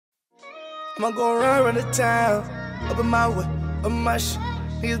I'ma go around the town, up in my way, up my shit.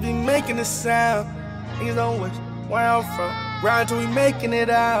 Niggas be making a sound. Niggas don't wish where I'm from. Ride till we making it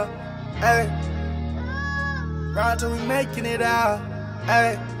out. Hey. Ride till we making it out.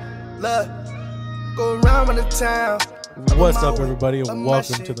 Hey. Look. Go around the town. What's up, everybody, and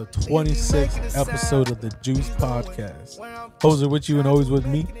welcome to the 26th episode of the Juice Podcast. Hosted with you and always with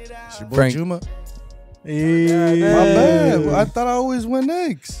me, It's your boy Frank. Juma. Hey. My bad. I thought I always win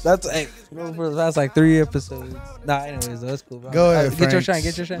next. That's like 3 episodes. Nah, anyways, that's cool. Bro. Go ahead, Get your Frank. shine.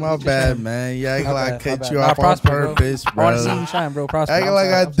 Get your shine. My get your bad, shine. man. You acting My like I bad, my cut bad. you Nah, off on prosper, bro. purpose, I want to see bro. you shine, bro. Prosper. Acting I'm like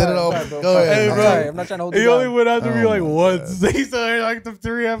sorry, I I'm did sorry, it all- I'm sorry, bro. go ahead, Hey, bro. bro. I'm not trying to hold He you only down. went after me Oh like my once. God. He said like the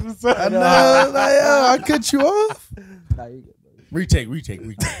 3 episodes. I know. Like, yo, I cut you off. Nah, you good, bro. Retake. All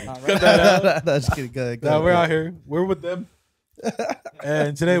right. Cut that out. No, just kidding. Go ahead. Nah, we're out here. We're with them.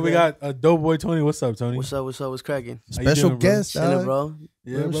 And today we got Doughboy Tony. What's up, Tony? What's up? What's cracking? How you Special doing, bro? guest, Chilling, dog. bro.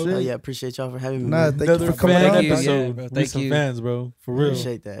 Yeah, Real bro. shit. Oh yeah, appreciate y'all for having me. Nah, man. thank you Another for coming fan on, you. dog. episode. Yeah, bro. We Thank some you. fans, bro. For real.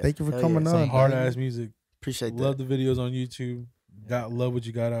 Appreciate that. Thank you for Hell coming yeah. on. Some hard dog. ass music. Appreciate that. Love the videos on YouTube. Love what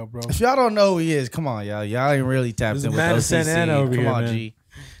you got out, bro. If y'all don't know who he is, come on, y'all. Y'all ain't really tapped This in is with man of OCC. Santa Ana over Come here, on, man. G.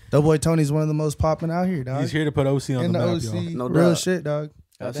 Doughboy Tony's one of the most popping out here, dog. He's here to put OC on In the the map, OC, y'all. No real doubt. shit, dog.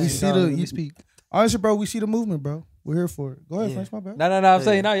 That's We it. see Nah, the let me you speak. honestly, bro. We see the movement, bro. We're here for it. Go ahead, Yeah. French, my bad. No. I'm Yeah.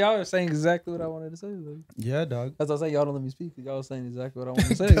 saying, no, y'all are saying exactly what I wanted to say. Like, Yeah, dog. that's what I say. Y'all don't let me speak. Y'all are saying exactly what I want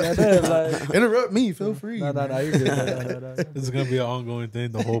to say. Goddamn, like, Interrupt me. Feel free. no, you're good. No. This is gonna be an ongoing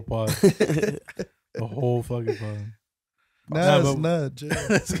thing. The whole pod, the whole fucking pod. Nah, Nah, it's but- not. Jay.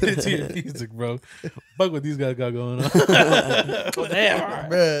 Let's get into your music, bro. Fuck what these guys got going on.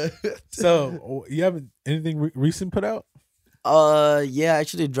 Bruh. So, you haven't anything recent put out? Yeah, I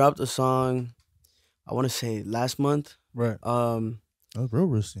actually dropped a song. I want to say last month. Right. Oh, real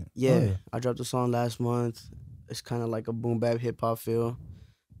recent. Yeah, I dropped a song last month. It's kind of like a boom bap hip hop feel,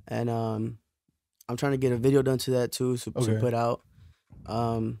 and I'm trying to get a video done to that too to Okay. put out.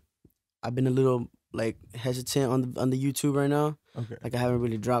 I've been a little like hesitant on the YouTube right now. Okay. Like I haven't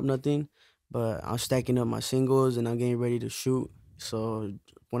really dropped nothing, but I'm stacking up my singles and I'm getting ready to shoot. So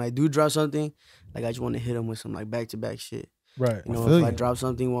when I do drop something, like I just want to hit them with some like back to back shit. Right. You know, feel if I you. drop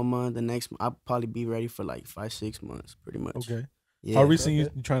something 1 month, the next I'll probably be ready for like 5-6 months, pretty much. Okay. Yeah. How recent you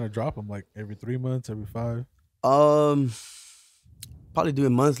trying to drop them? Like every 3 months, every 5 Probably do it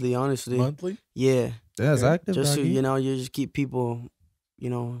monthly, honestly. monthly? Yeah, That's Okay. active. just so doggy. you just keep people,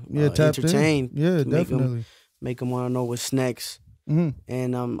 Tapped in. entertained. Yeah, to make 'em- definitely. Make them want to know what's next. hmm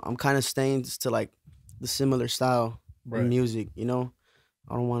And I'm kind of staying to like the similar style Right. of music. You know,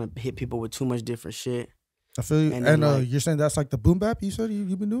 I don't want to hit people with too much different shit. I feel you. And And, then, like- you're saying that's like the boom bap you said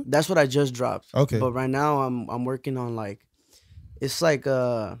you've been doing? That's what I just dropped. Okay. But right now I'm working on like it's like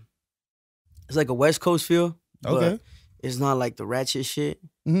a West Coast feel. Okay. But it's not like the ratchet shit.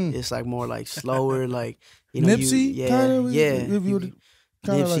 hmm It's like more like slower, like you know, Nipsey, yeah, kinda, yeah. if you would-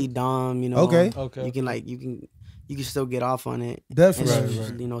 kinda Nipsey, like- Dom, you know. Okay. Okay. You can still get off on it. And Definitely. Right,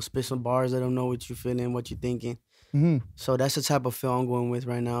 right. you know, spit some bars. Let them know what you're feeling, what you're thinking. hmm So that's the type of feel I'm going with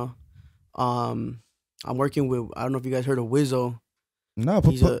right now. I'm working with. I don't know if you guys heard of Wizzo. No,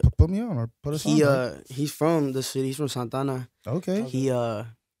 He's put me on or put us on. bro. He's from the city. He's from Santana. Okay.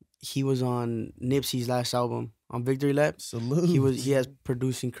 He was on Nipsey's last album on Victory Lap. Salute. He has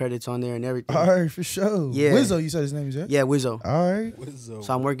producing credits on there and everything. All right, for sure. Yeah. Wizzo, you said his name is, yeah? Yeah, Wizzo. All right.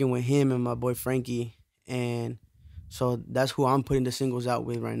 So I'm working with him and my boy Frankie, and so that's who I'm putting the singles out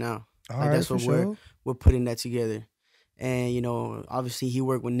with right now. All Like, right, that's for what sure. we're putting that together. And you know, obviously he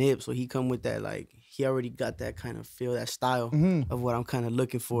worked with Nip, so he come with that like he already got that kind of feel, that style hmm of what I'm kind of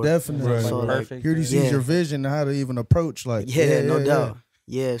looking for. Definitely. Right. So like, Perfect. He already sees Yeah. your vision and how to even approach. Like, yeah, no doubt.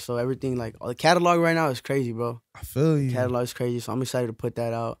 Yeah, so everything like the catalog right now is crazy, bro. I feel you. Catalog is crazy, so I'm excited to put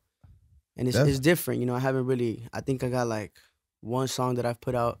that out. And it's Def- different, you know. I think I got like one song that I've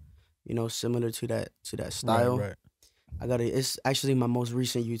put out, you know, similar to that style. Right. It's actually my most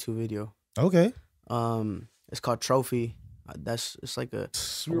recent YouTube video. Okay. It's called Trophy. It's like a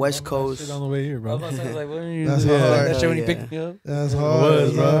We were West bumping that Coast. shit on the way here, I bro. was about to say, like, what are you That's doing? hard. That shit when you Yeah. picked me up. That's I hard. was,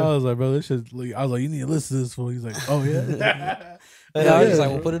 That's bro. hard. I was like, bro, this shit. I was like, you need to listen to this fool. He's like, oh yeah. And I was just yeah. like,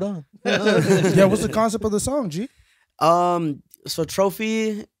 well, put it on. Yeah, what's the concept of the song, G? So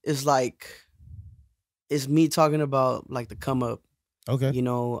Trophy is like, it's me talking about like the come up, Okay. you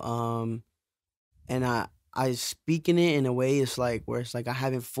know, and I speak in it in a way it's like where it's like I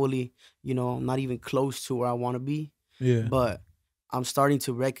haven't fully, you know, not even close to where I want to be, Yeah. but I'm starting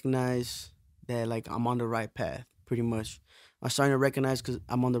to recognize that like I'm on the right path, pretty much. I'm starting to recognize because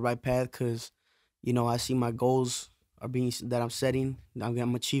I'm on the right path because, you know, I see my goals that I'm setting,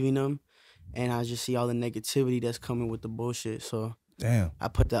 I'm achieving them, and I just see all the negativity that's coming with the bullshit. So Damn. I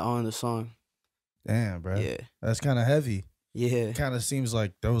put that on the song. Damn, bro. Yeah, That's kind of heavy. yeah, Kind of seems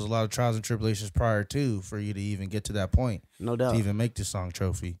like there was a lot of trials and tribulations prior to for you to even get to that point no to doubt. even make this song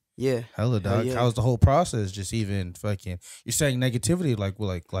Trophy. Yeah, Hella, dog. yeah. How's the whole process? Just even fucking. You're saying negativity,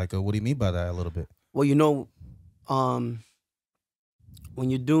 what do you mean by that? A little bit. Well, you know, when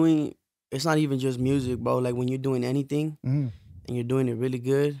you're doing, it's not even just music, bro. Like when you're doing anything Mm-hmm. and you're doing it really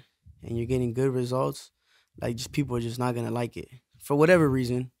good and you're getting good results, like just people are just not gonna like it for whatever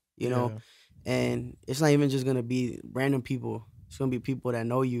reason, you know. And it's not even just gonna be random people. It's gonna be people that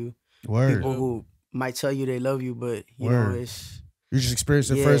know you, Word. people who might tell you they love you, but you know Word. it's You just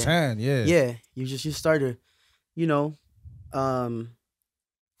experienced it Yeah. firsthand. Yeah. yeah. You start to, you know,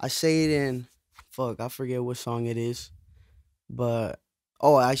 I say it in I forget what song it is, but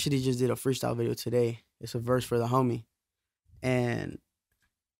I actually just did a freestyle video today. It's a verse for the homie, and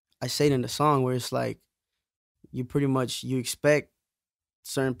I say it in the song where it's like you pretty much you expect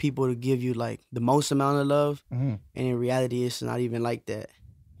certain people to give you like the most amount of love, Mm-hmm. and in reality it's not even like that.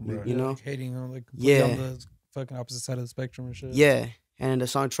 Right. You know? like hating on like Yeah. on the fucking opposite side of the spectrum and shit. Yeah. And in the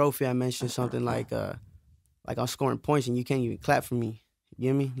song Trophy I mentioned something like I'm scoring points and you can't even clap for me. You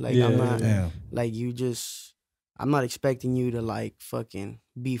get me? Like I'm not Damn. like I'm not expecting you to like fucking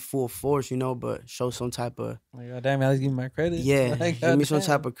be full force, you know, but show some type of Like, God damn, at least give me my credit. yeah, Like, give me some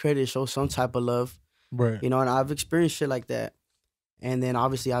goddamn. type of credit, show some type of love. Right. You know, and I've experienced shit like that. And then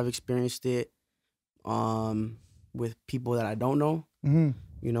obviously I've experienced it with people that I don't know. Mm-hmm.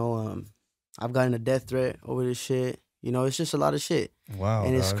 You know, I've gotten a death threat over this shit. You know, it's just a lot of shit. Wow.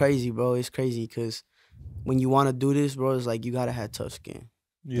 And it's dog. crazy, bro. It's crazy because when you want to do this, bro, it's like you gotta have tough skin.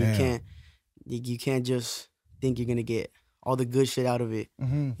 Yeah. You can't just think you're gonna get all the good shit out of it.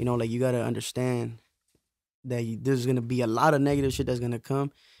 Mm-hmm. You know, like you gotta understand that there's gonna be a lot of negative shit that's gonna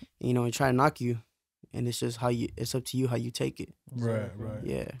come, you know, and try to knock you. And it's just it's up to you how you take it. Right. Right.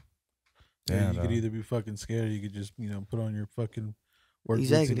 Yeah. Yeah, Damn, you could dog. either be fucking scared, or you could just put on your fucking work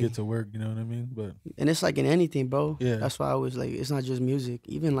boots Exactly. and get to work. You know what I mean? But And it's like in anything, bro. Yeah. That's why I was like, it's not just music.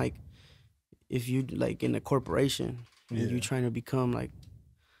 Even like if you like in a corporation and Yeah. you trying to become like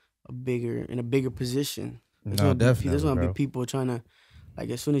in a bigger position. No, definitely. There's gonna bro. be people trying to like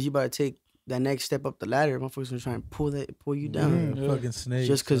as soon as you about to take that next step up the ladder, motherfuckers gonna try and pull you down. yeah, fucking snakes.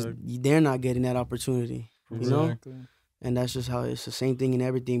 Just because dog. they're not getting that opportunity. You know? Exactly. And that's just how it's the same thing in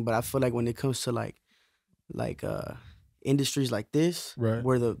everything. But I feel like when it comes to like industries like this, Right.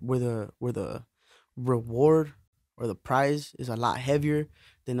 where the reward or the prize is a lot heavier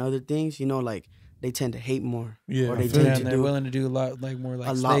than other things, you know, like they tend to hate more. Yeah, or I they feel tend you. And to they're do willing to do a lot like more like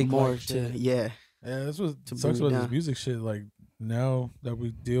a lot more snake-like to shit. yeah. Yeah, that's what To sucks bring it about this down. music shit. Like now that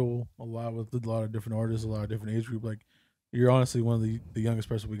we deal a lot with a lot of different artists, a lot of different age group. Like you're honestly one of the youngest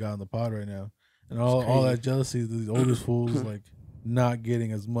person we got on the pod right now, and all crazy. that jealousy, these oldest fools like not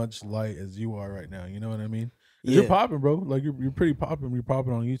getting as much light as you are right now. You know what I mean? 'Cause You're popping, bro. Like you're pretty popping. You're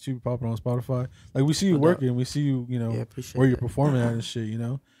popping on YouTube, you're popping on Spotify. Like we see you No doubt. working, we see you, Yeah, appreciate where you're that. performing at and shit.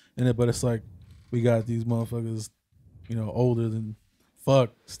 But it's like we got these motherfuckers, older than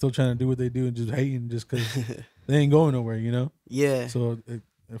fuck, still trying to do what they do and just hating just because they ain't going nowhere. Yeah. So it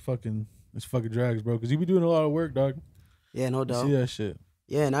fucking drags, bro. Because you be doing a lot of work, dog. Yeah, no You doubt. see that shit.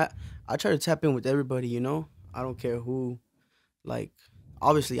 Yeah, and I try to tap in with everybody, you know? I don't care who. Like,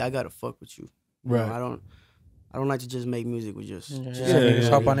 obviously I gotta fuck with you. You know, Right. I don't like to just make music with just Yeah, yeah,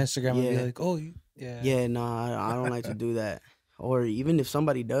 hop yeah. on Instagram and be Yeah. like, oh, yeah. yeah, nah, I don't like to do that. Or even if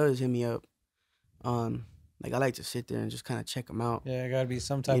somebody does hit me up, like I like to sit there and just kind of check them out. Yeah, it gotta be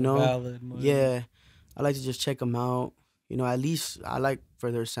some type You know? of valid. money. Yeah, I like to just check them out. You know, at least I like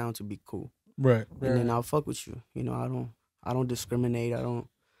for their sound to be cool, Right. and then I'll fuck with you. You know, I don't discriminate. I don't.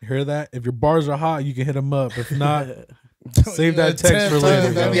 You hear that? If your bars are hot, you can hit them up. If not, save Yeah, that text for 10 later.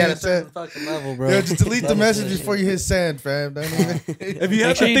 times, bro. man. Be at a Yeah, certain fucking level, bro. Yeah, just delete the Level message shit. before you hit send, fam. Don't even. If you have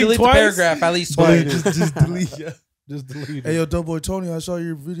Make sure to you think delete twice, the paragraph at least delete twice. it. just delete. Yeah. Just delete it. Hey, yo, Doughboy Tony, I saw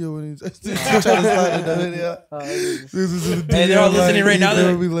your video when he's trying to slide in that video. This is a Hey, they're all DM, listening right now. They'll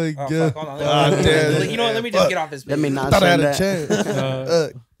They're be like, Oh, yeah. fuck, hold on. Ah, damn. Like, you know what? Let me just get off this. Let me not Thought I had send a that.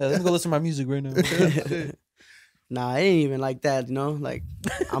 chance. Yeah, let me go listen to my music right now. Nah, it ain't even like that, you know? Like,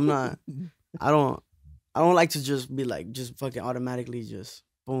 I'm not, I don't like to just be like, just fucking automatically just,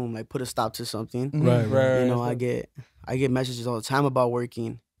 boom, like put a stop to something. Right, right. You know, I get messages all the time about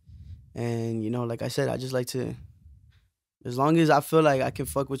working. And, you know, like I said, I just like to, as long as I feel like I can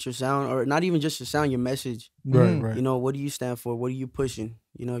fuck with your sound, or not even just your sound, your message. Right, Mhm. right. You know, what do you stand for? What are you pushing?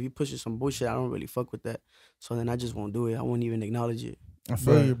 You know, if you're pushing some bullshit, I don't really fuck with that. So then I just won't do it. I won't even acknowledge it. I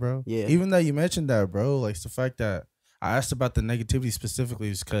feel Right. you, bro. Yeah. Even though you mentioned that, bro, like it's the fact that I asked about the negativity specifically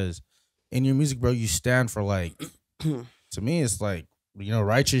is because in your music, bro, you stand for like, to me, it's like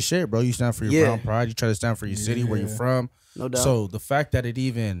righteous shit, bro. You stand for your brown pride. You try to stand for your city, where you're from. No doubt. So the fact that it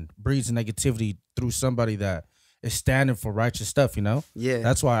even breeds negativity through somebody that is standing for righteous stuff, Yeah.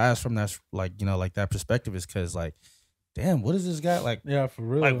 That's why I asked from that, like, like that perspective is because, like, damn, what is this guy like? Yeah, for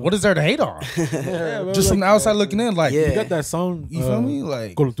real. Like, what is there to hate on? Yeah, bro, Just from the outside looking in, like, you got that song. You feel me?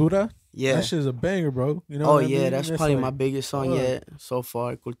 Like Cultura. Yeah. That shit is a banger, bro. You know. Oh what I yeah, mean? that's It's probably like, my biggest song yet so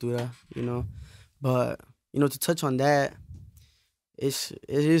far, Cultura. But to touch on that, it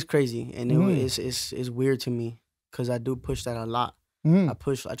is crazy, and it's weird to me because I do push that a lot. I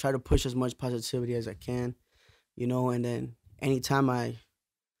try to push as much positivity as I can, and then anytime I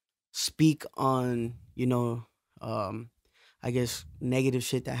speak on, I guess negative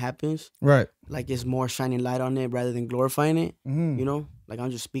shit that happens, right? Like it's more shining light on it rather than glorifying it. Like I'm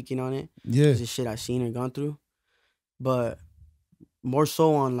just speaking on it. Yeah, it's shit I've seen and gone through, but more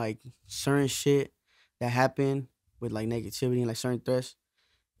so on like certain shit that happen with like negativity and like certain threats.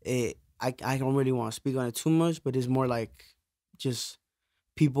 I don't really want to speak on it too much, but it's more like just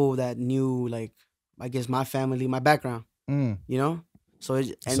people that knew, like, I guess my family, my background, So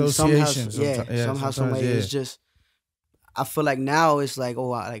somehow, some way, it's just, I feel like now it's like,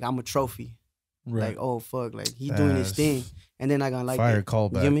 like I'm a trophy, like, oh fuck, like he's doing his thing, and then I gonna like fire it.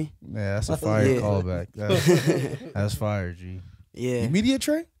 callback. You get me? Yeah, that's a fire callback. That's fire, G. Yeah. Immediate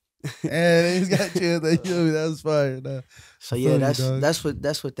Trey. And he's got you. That was fire. Nah. So yeah, that's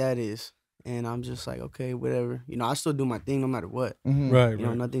what that is. And I'm just like, okay, whatever. I still do my thing no matter what. Right.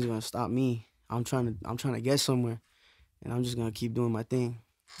 Nothing's gonna stop me. I'm trying to get somewhere, and I'm just gonna keep doing my thing.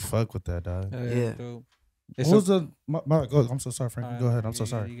 Fuck with that, dog. Yeah. What was the? Go. I'm so sorry, Frank. Go ahead. I'm so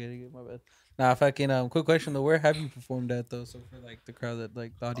sorry. You get my bad. Nah, fucking quick question though. Where have you performed at though? So for like the crowd that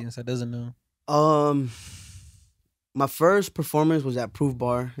like the audience that doesn't know. My first performance was at Proof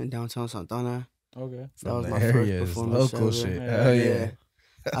Bar in downtown Santana. Okay. That was my first performance. Local shit. Hell yeah.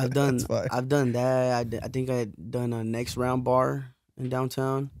 I've done that. I think I had done a Next Round Bar in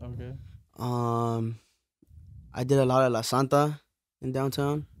downtown. Okay. I did a lot of La Santa in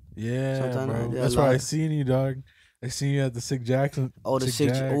downtown. Yeah, Santana. bro. That's why I seen you, dog. I seen you at the Sick Jackson. Oh, the Sick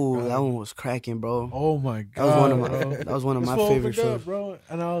Jack. Oh, that one was cracking, bro. Oh my god, that was one of my favorite shows, bro.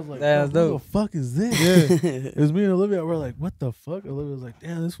 And I was like, what the fuck is this? Yeah. It was me and Olivia. We're like, what the fuck? Olivia was like,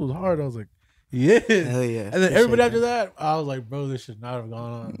 damn, this was hard. I was like, yeah. Hell yeah. And then everybody after that, I was like, bro, this should not have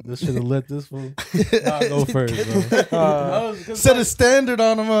gone on. This should have let this one not go first, bro. Set a standard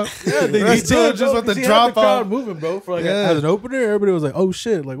on him up. Yeah, they did just with the drop crowd moving, bro. For like as an opener, everybody was like, oh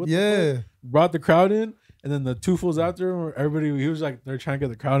shit, like what the fuck? Brought the crowd in. And then the two fools out there, everybody, he was like, they're trying to get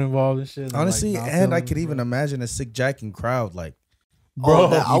the crowd involved and shit. And honestly, like, and I could even imagine a Sick Jacking crowd, like, bro.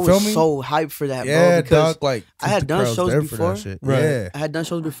 I was so hyped for that, bro. Because dog, like, I had done shows before. Right. Yeah. I had done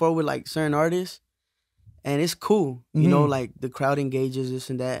shows before with like certain artists, and it's cool. You know, like the crowd engages this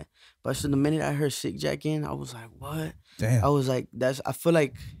and that. But so the minute I heard Sick Jacking, I was like, what? Damn. I was like, I feel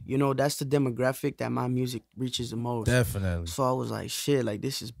like, that's the demographic that my music reaches the most. Definitely. So I was like, shit, like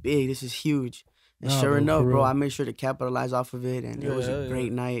this is big, this is huge. And sure enough, bro, I made sure to capitalize off of it, and it was a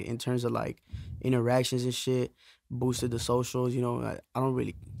great night in terms of like interactions and shit. Boosted the socials,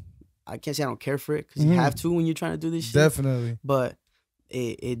 I can't say I don't care for it because you have to when you're trying to do this shit. Definitely. But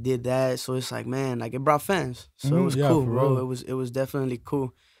it did that, so it's like, man, like it brought fans, so it was cool, bro. It was definitely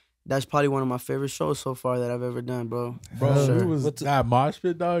cool. That's probably one of my favorite shows so far that I've ever done, bro. Bro, sure. It was that mosh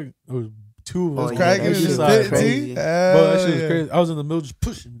pit, dog. It was two of us. Cracking that shit was crazy. Bro, that shit was crazy. I was in the middle just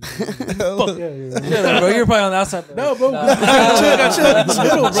pushing. Fuck yeah, bro. You're probably on the outside. No, bro. Chill in the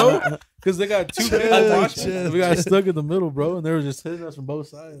middle, bro. Because they got two bands watching. We got stuck in the middle, bro, and they were just hitting us from both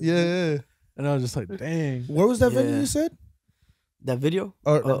sides. Yeah. And I was just like, dang. Where was that venue you said? That video?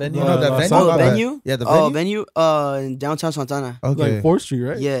 Or venue? No, that venue. Oh, the venue? Yeah, the venue. Oh, venue. In downtown Santana. Okay. Like 4th Street,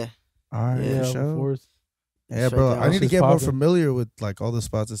 right? Yeah. All right. Yeah, Sure. 4th. Yeah, bro. I need to get more familiar with like all the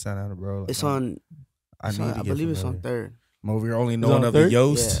spots in Santa Ana, bro. Like, it's on. I believe it's on 3rd. We're only knowing of the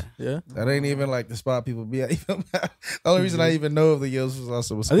Yoast. Yeah. That ain't even like the spot people be at. The only reason I even know of the Yoast was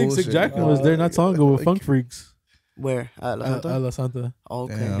also with I think Sick Jackson was there not so long ago with Funk Freaks. Where? At La Santa. Oh,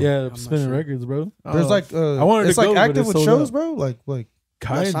 okay. Damn. Yeah, spinning records, bro. There's like I wanted it's to like go, active but with it's shows, sold bro. Like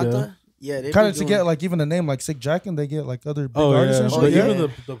kinda. Yeah, they kind of to get like even a name like Sick Jackin', they get like other big artists and shit. But Yeah.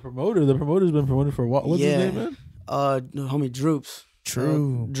 even the promoter's been promoting for a while. What's his name, man? Homie Droops.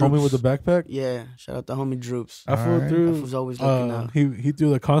 True. Homie with the backpack. Yeah, shout out to homie Droops. I flew through. I was always looking out. He threw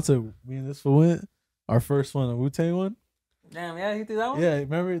the concert. Me and this fool went. Our first one, a Wu-Tang one. Damn, yeah, he threw that one. Yeah,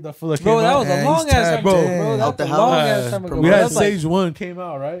 remember that fool that Bro, came that out? was a Yeah, long he's ass tagged, time, bro. damn. That's Out the a long ass house. time ago. We had That's like, Stage 1 came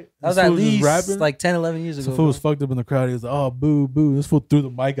out, right? that was This at fool was least rapping. like 10, 11 years This ago. fool was bro. fucked up in the crowd. He was like, "Oh, boo, boo!" This fool threw the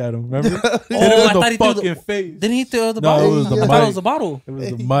mic at him. Remember? Hit Oh, him I in thought the he threw fucking face. Didn't he throw the No, bottle? it was the I thought mic. it was the bottle. It was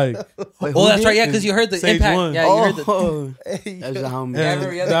the mic. Wait, Oh, who that's did? right. Yeah, because you heard the Stage impact. 1. Yeah, you heard the. Oh, that's a homie. Yeah, I And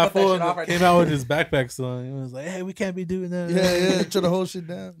remember, yeah, they that cut that fool shit off right came there. out with his backpack son. He was like, "Hey, we can't be doing that." Yeah, try to hold shit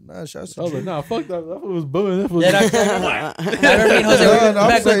down. Nah, shots. I was like, "Nah, fuck that." That fool was booing. That fool Yeah, was I remember me and Jose were I'm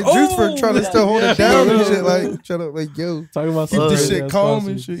back saying like, Juice for oh! trying to still hold it down and shit. Like, trying to like, yo, talking about keep some this crazy shit ass calm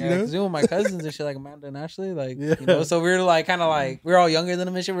posse. and shit. Yeah, You know? because with my cousins and shit, like Amanda and Ashley, like, Yeah. you know, so we were like, kind of like, we were all younger than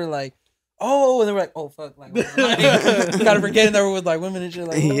them and shit. We were like, oh, and then we're like, oh, fuck. Like, kind of forgetting that we're with like women and shit.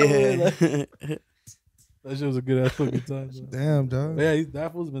 Like, oh, like, Yeah. That shit was a good ass fucking time. Though. Damn, dog. But yeah,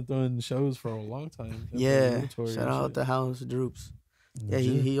 that fool's been throwing shows for a long time. Yeah. Shout out the house, Droops. Yeah,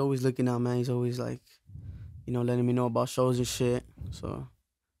 he always looking out, man. He's always like, you know, letting me know about shows and shit. So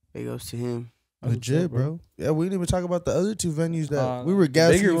big ups to him. Legit, bro. Yeah, we didn't even talk about the other two venues that we were the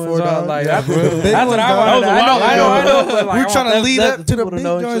gassing bigger you ones for, are dog. like, Yeah, that's, bro. The big that's what ones, I dog. wanted. I know. But like, We're I trying to want lead them- up to the people big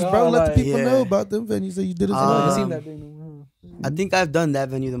know and joints, shit. bro. Let the Like, people yeah. know about them venues that you did as I well. haven't Um, seen that big one. I think I've done that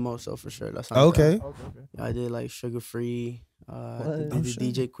venue the most, though, for sure. That's Okay. Yeah, I did like Sugar Free. I What? did Oh, the shit.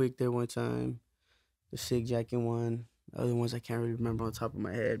 DJ Quick there one time. The Sig Jacket one. The other ones I can't really remember on top of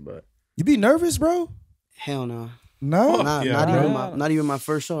my head, but You be nervous, bro? hell no. No. Not, yeah, not bro. not even my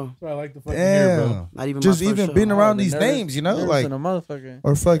first show. I like the fucking hear, bro. Damn. Not even Just my first even show. being around Oh, these nervous- names, you know, nervous like than a motherfucker.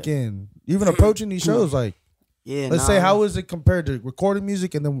 or fucking even approaching these shows. Like, Yeah, let's say, how is it compared to recording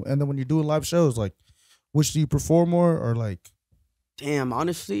music and then when you're doing live shows? Like, which do you prefer more, or like? Damn,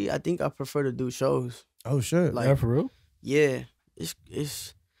 honestly, I think I prefer to do shows. Oh shit! Like- Yeah, for real. Yeah,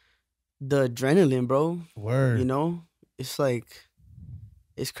 it's the adrenaline, bro. Word. You know, it's like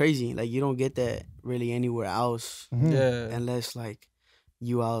it's crazy. Like you don't get that really anywhere else Mhm. Yeah. unless like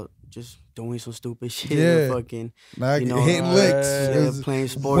you out just doing some stupid shit Yeah. or fucking Like you know, hitting licks. yeah, Is playing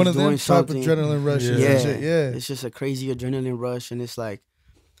sports, one of doing them type something. adrenaline rushes. Yeah. Yeah. Yeah, And shit. Yeah. It's just a crazy adrenaline rush, and it's like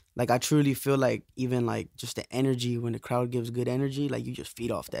I truly feel like even like just the energy when the crowd gives good energy, like you just feed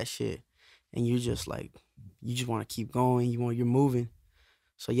off that shit, and you just like you just want to keep going. You're moving.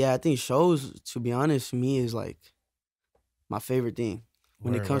 So yeah, I think shows, to be honest, to me is like my favorite thing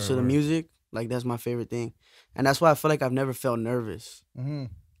when it Word, comes word, to the word. music. Like that's my favorite thing, and that's why I feel like I've never felt nervous. Mm-hmm.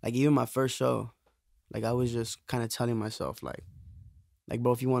 Like even my first show, like I was just kind of telling myself like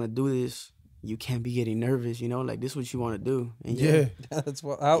bro, if you want to do this, you can't be getting nervous, you know? Like this is what you want to do. And Yeah. That's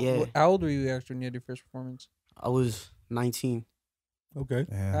what. How, Yeah. how old were you actually when you had your first performance? I was 19. Okay.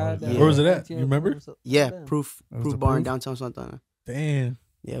 Yeah. damn. Where was it at? You remember? Yeah, Damn. Proof That was Proof the Bar in Proof? downtown Santana. Damn.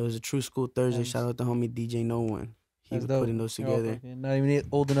 Yeah, it was a True School Thursday. Nice. Shout out to homie DJ No One. He That's was dope. putting those You're all together. fucking not even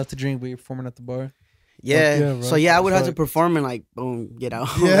old enough to drink, but you're performing at the bar. Yeah. yeah, bro. So yeah, I would have to Fuck. perform and like boom, get out.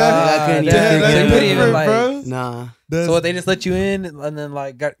 Yeah. I couldn't Yeah, even that's they get put out. it in, different, like- bro. Nah, That's- So what, they just let you in and then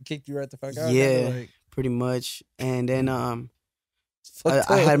like got kicked you right the fuck out? Yeah. Like, pretty much. And then fucked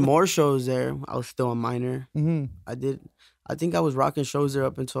I had up. more shows there. I was still a minor. Mhm. I think I was rocking shows there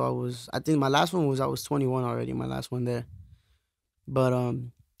up until I think my last one was I was 21 already, my last one there. But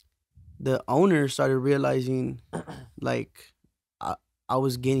the owner started realizing like I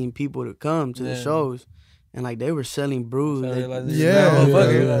was getting people to come to the Yeah. shows, and like they were selling brews. So I Like, realized Yeah, it's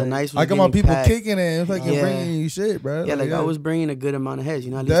like, yeah. the like, nights was Like, I'm on getting people packed. kicking it and fucking Yeah. bringing you shit, bro. Yeah, like I was bringing a good amount of heads,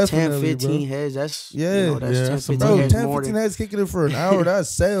 you know, at least 10, Definitely, 15 bro. heads. That's Yeah. you know, that's Yeah, 10, that's some 15 Bro, heads 10, more 15 than. heads kicking it for an hour. That's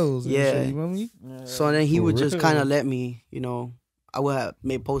sales. And Yeah. shit, you know what I mean? yeah. So then he For would just real. kind of let me, you know, I would have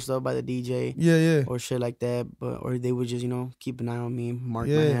made posts up by the DJ. Yeah, yeah. Or shit like that, or they would just, you know, keep an eye on me, mark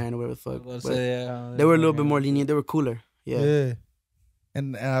my Yeah. hand or whatever the I fuck. was But about to say, yeah, they were a little bit more lenient. They were cooler. Yeah.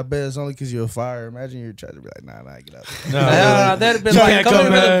 And I bet it's only because you're a fire. Imagine you're trying to be like, nah, get out. No, Nah, that'd have been You like can't coming come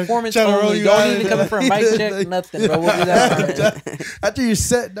in for the back. performance Trying to roll only. you Don't out even of come in it. for a mic check, nothing, bro. We'll do that. After you're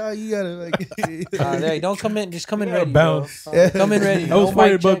set, dog, you gotta like. Don't come in. Just come in You gotta ready. bounce. Bro. Come in ready. That was No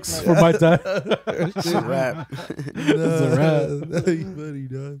mic $40 check, for my time. It's a wrap. It's a wrap. You funny,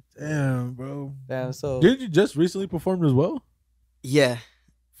 dog. Damn, bro. Damn. So Didn't you just recently perform as well Yeah,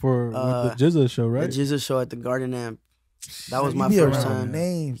 for with Uh, the Jizza show, right? the Jizza show at the Garden Amp. That was You my be first around time.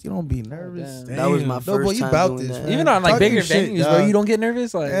 Names, you don't be nervous. damn. That was my Damn. No, boy, first you time about doing this, that. man. even on like Talk bigger your shit, venues, bro, dog. you don't get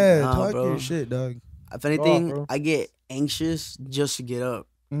nervous. Like, Yeah, Nah, talk bro. your shit, dog. If anything, bro. I get anxious just to get up.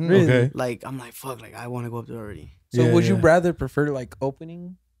 Mhm. Really? Okay. Like I'm like, fuck, like I want to go up there already. So Yeah, would you yeah. rather prefer like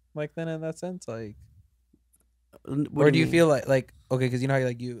opening, like then in that sense, like, What or do you mean? feel like okay, because you know how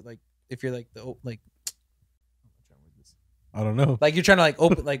like you like if you're like the like I don't know. you're trying to like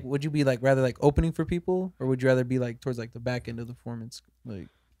open like would you be like rather like opening for people or would you rather be like towards like the back end of the performance like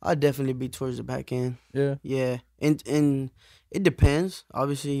I'd definitely be towards the back end. Yeah. Yeah, and it depends.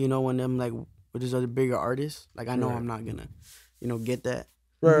 Obviously, you know, when them like with these other bigger artists, like I know I'm not gonna, you know, get that.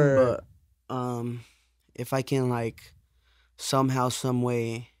 Right. But if I can like somehow, some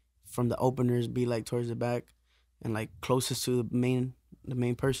way, from the openers be like towards the back, and like closest to the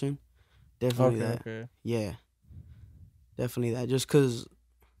main person, definitely that. Okay. Yeah, definitely that. Just cause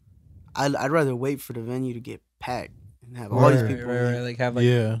I'd rather wait for the venue to get packed and have all these people. Right. Like have like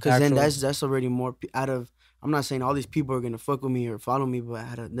Yeah. Cause then actual- that's already more out of. I'm not saying all these people are gonna fuck with me or follow me, but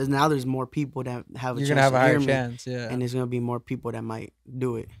there's more people that have a you're chance gonna have to a higher hear me, chance. Yeah. and there's gonna be more people that might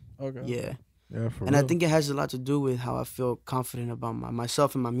do it. Okay. Yeah, Yeah, for and I real. think it has a lot to do with how I feel confident about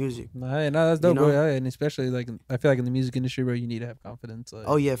myself and my music. No, hey, no, that's dope, You know? bro. Yeah, and especially like I feel like in the music industry, bro, you need to have confidence. Like,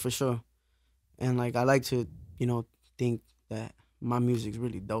 Oh yeah, for sure. And like I like to, you know, think that my music's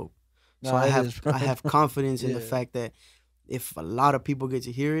really dope. So Nah, I it have is, bro. I have confidence in the Yeah. fact that if a lot of people get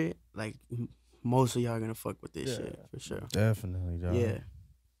to hear it, like most of y'all are gonna fuck with this Yeah. shit for sure. Definitely, dog. Yeah,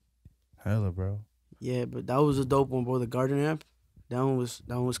 Hella, bro. yeah. But that was a dope one, bro. The Garden Amp, that one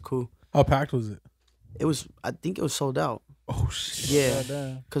was cool. How packed was it? It was, I think it was sold out. Oh shit. Yeah,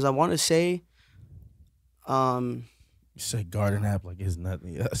 Goddamn. cause I want to say, You say garden app like it's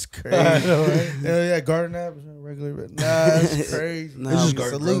nothing. That's I crazy. know, right? Yeah, garden app is regular. Nah, that's crazy. Nah, It's just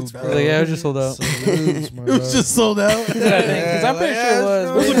Garden salutes, Road, bro. Like, yeah, it was just sold out. Salutes, my It was dog. just sold out. Because I'm pretty sure it was.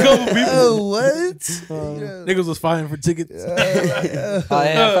 There was a couple people. Oh, what? Niggas was fighting for tickets. Yeah. Oh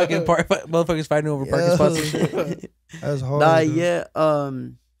yeah, fucking motherfuckers fighting over parking spots and shit. That's hard. nah, dude. yeah.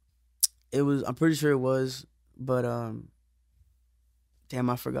 It was. I'm pretty sure it was, but damn,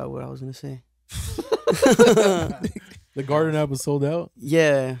 I forgot what I was gonna say. The Garden app was sold out.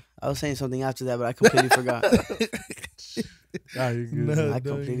 Yeah, I was saying something after that, but I completely forgot. Nah, you're good. No. man. I no,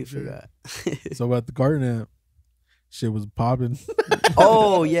 completely you good. forgot. So about the Garden app, shit was popping.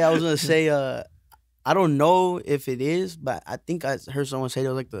 Oh yeah, I was gonna say. I don't know if it is, but I think I heard someone say it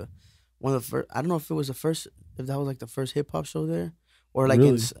was like one of the first. I don't know if it was the first. If that was like the first hip hop show there, or like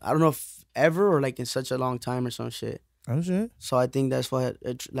Really? I don't know if ever or like in such a long time or some shit. Oh shit. So I think that's what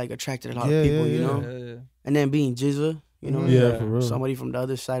like attracted a lot Yeah, of people, yeah, you yeah. know. Yeah. And then being Jizza, you know, Yeah, for real. somebody from the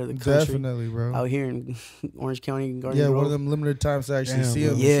other side of the country, Definitely, bro. out here in Orange County, Garden Yeah, Grove. one of them limited times to actually Damn, see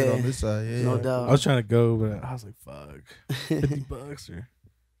bro. him. Yeah, Yeah. on this side. Yeah, No yeah. doubt. I was trying to go, but I was like, fuck, $50 or a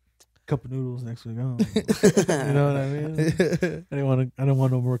cup of noodles next week. Oh. You know what I mean? I didn't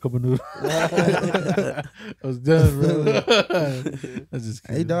want no more cup of noodles. I was done, bro. I just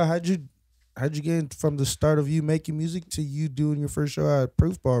Hey, dog, how'd you get from the start of you making music to you doing your first show at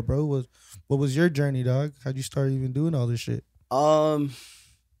Proof Bar, bro? What was your journey, dog? How'd you start even doing all this shit?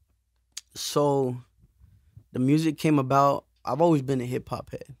 So the music came about. I've always been a hip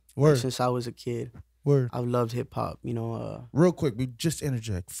hop head Word, since I was a kid. word. I've loved hip hop. You know, Real quick, we just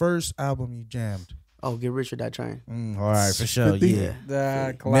interject. First album you jammed. Get rich or die trying. All right, for sure. 50? Yeah. That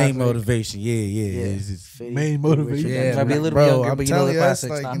Main classic. motivation. Yeah. Yeah, It's- 50, main Get Rich or motivation. Die Yeah, Might be a Trying. little bro, younger, I'm but you know the telling you, that's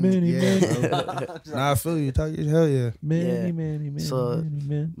classics. like, Nah. Many, yeah, bro. Nah, I feel you. Talk your hell yeah. Many, Yeah. many, So,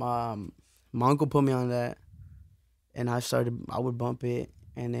 many. My uncle put me on that, and I would bump it,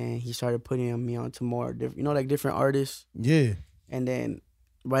 and then he started putting me on to more different, you know, like different artists. Yeah. And then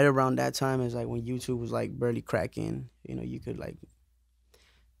right around that time is like when YouTube was like barely cracking. You know, you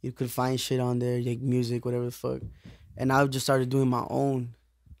could find shit on there, like music, whatever the fuck. And I just started doing my own,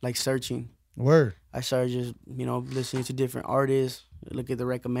 like searching. Word. I started just, you know, listening to different artists, look at the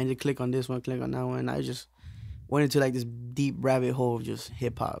recommended, click on this one, click on that one. I just went into like this deep rabbit hole of just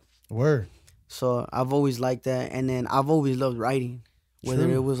hip hop. Word. So I've always liked that. And then I've always loved writing, whether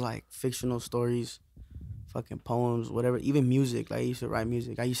True. it was like fictional stories, fucking poems, whatever, even music. Like I used to write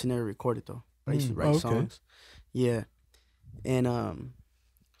music. I used to never record it though. I used to write okay. songs. Yeah. And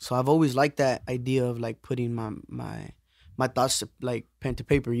so I've always liked that idea of like putting my thoughts to, like pen to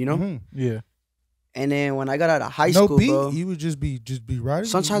paper, you know? Mhm. Yeah. And then when I got out of high No school, beat. bro, You would just be writing.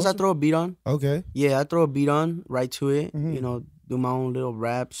 sometimes I throw a beat on. Okay. Yeah, I throw a beat on, right to it, Mhm. you know, do my own little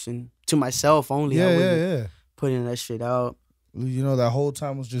raps and to myself only. I Yeah, wasn't yeah. putting that shit out. You know, that whole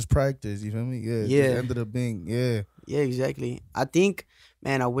time was just practice. You feel me? Yeah. It Yeah. just ended up being, yeah. Yeah, exactly. I think,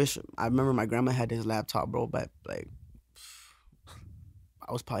 man, I remember my grandma had this laptop, bro, but like,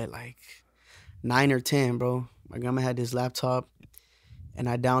 I was probably like 9 or 10, bro. My grandma had this laptop, and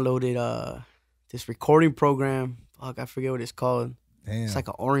I downloaded this recording program. Fuck, I forget what it's called. Damn. It's like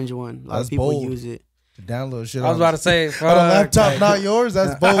an orange one. A lot That's of people bold. use it. To download shit I was about to say, on a fuck, laptop, like- not yours.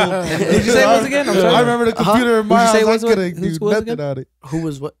 That's bold. Who'd you say it was again? I'm sorry. I remember the computer in my Who'd you say house. it I was? couldn't Whose do was it nothing again? on it. Who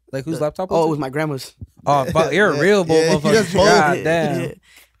was what? Like whose laptop was Oh, it? it was my grandma's. Oh, but you're a real bold Yeah, motherfucker. that's bold. God damn. Yeah.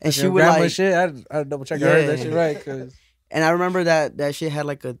 And she Your would grandma like, shit. I double check. I heard that Yeah. shit right. Cause And I remember that shit had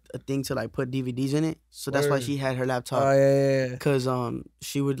like a thing to like put DVDs in it. So that's why Word. she had her laptop. Oh yeah. Cause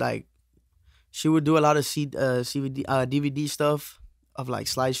she would do a lot of DVD stuff of like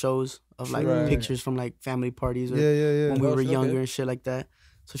slideshows of like Right. pictures from like family parties or Yeah. when we Oh, were okay. younger and shit like that.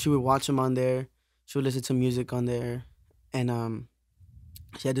 So she would watch them on there. She would listen to music on there, and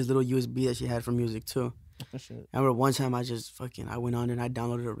she had this little USB that she had for music too. Shit. I remember one time I went on there and I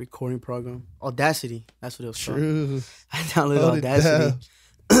downloaded a recording program, Audacity. That's what it was called. True. I downloaded Hold it Audacity,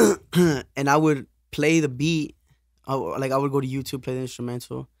 and I would play the beat. I would go to YouTube, play the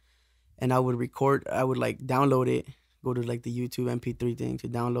instrumental, and I would record. I would like download it, go to like the YouTube MP3 thing to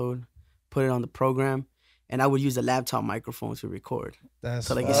download, put it on the program, and I would use the laptop microphone to record. That's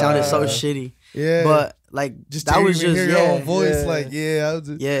So like it sounded so fire. shitty, Yeah. but like just that to was even just hear your own yeah, voice. yeah. Like I was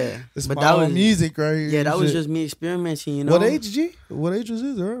just, yeah. it's But my that own was music right here. yeah. That and was shit. just me experimenting. You know. What age, G? What age was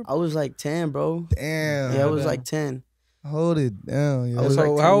this, bro? I was like 10, bro. Damn. Yeah, I was damn. like 10. Hold it down. Yeah. I was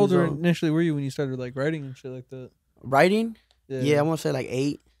So like how 10 old years or old. initially were you when you started like writing and shit like that? Writing? Yeah, I want to say like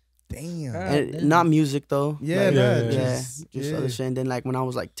 8. damn. Ah, And damn. not music though. Yeah, Like, nah, yeah, yeah, just just other shit. And then like when I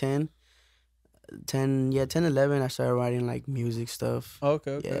was like 10, 11, I started writing like music stuff.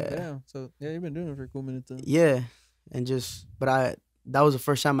 Okay. Yeah. Damn. So yeah, you've been doing it for a cool minute then. Yeah, and that was the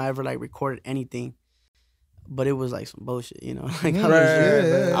first time I ever like recorded anything, but it was like some bullshit, you know. Like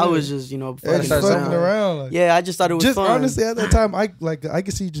I was just you know Yeah, fucking just fucking around. around. Like, Yeah, I just thought it was just fun. honestly at that time, I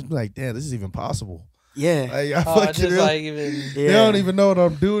could see just like, damn, this is even possible. Yeah, Like, I Oh, fucking just really- like even. yeah. They don't even know what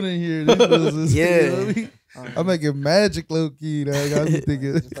I'm doing in here. This is, Yeah. you know what I mean? I'm making magic low key. Dog. I be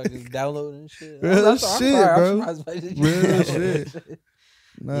thinking, Just like just downloading and shit. Real I'm shit, sorry, bro. I'm surprised by this. Real shit.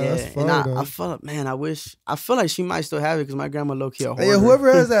 Nah, Yeah, that's fun. and I dog. felt man, I feel like she might still have it because my grandma low key a hoarder. Hey,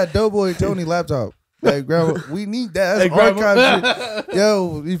 whoever has that Doughboy Tony laptop, like, grandma, we need that. That's archive shit.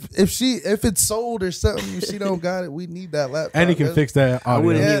 Yo, if it's sold or something, if she don't got it, we need that laptop. And he can That's- fix that I audio.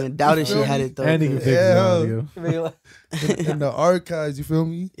 wouldn't Yeah, even doubt you if she feel had me? it though. And he can 'cause- fix Yeah. the audio. in the archives. You feel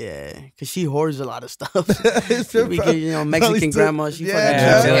me? Yeah, cause she hoards a lot of stuff. It's She be probably- getting, you know, Mexican probably still- grandma. She yeah, fucking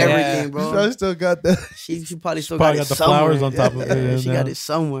yeah, keeps yeah. everything, She bro. probably still got that. She probably still Probably got it got the somewhere. flowers on top of it. Yeah, she now. got it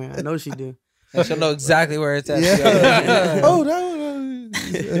somewhere. I know she do. And she'll know exactly where it's at. Yeah. Oh, that one.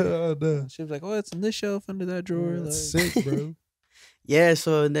 Oh, no. She was like, "Oh, it's in this shelf under that drawer." Like, That's sick, bro. Yeah,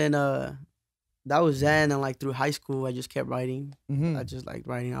 so then that was that, and then like through high school, I just kept writing. Mhm. I just liked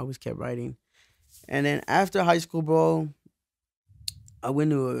writing. I always kept writing. And then after high school, bro, I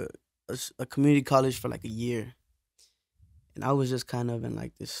went to a community college for like a year, and I was just kind of in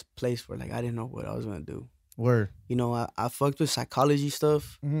like this place where like I didn't know what I was gonna do. Word. You know, I fucked with psychology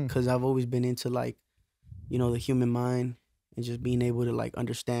stuff Mhm. because I've always been into like, you know, the human mind and just being able to like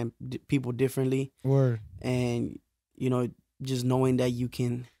understand people differently, Word. and you know, just knowing that you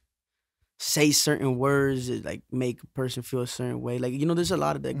can say certain words that like make a person feel a certain way. Like, you know, there's a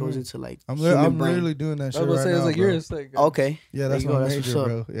lot of that goes Mhm. into like I'm human brain. literally doing that I shit was gonna right say now, it's like bro. yours. Like, Okay. Yeah, that's There my you go, that's major,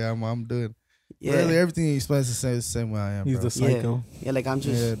 what's bro. Yeah, I'm doing. Yeah. Literally everything he explains the same way I am, He's bro. the psycho. Yeah, like I'm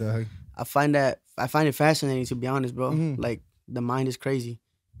just Yeah, dog. I find it fascinating, to be honest, bro. Mhm. Like the mind is crazy.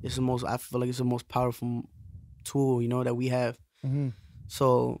 I feel like it's the most powerful tool, you know, that we have. Mhm.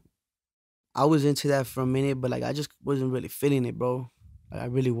 So I was into that for a minute, but like I just wasn't really feeling it, bro. Like I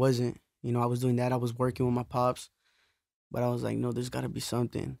really wasn't. You know, I was doing that. I was working with my pops, but I was like, no, there's got to be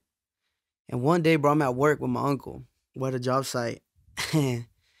something. And one day, bro, I'm at work with my uncle. We're at a job site, and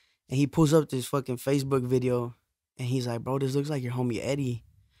he pulls up this fucking Facebook video, and he's like, bro, this looks like your homie Eddie.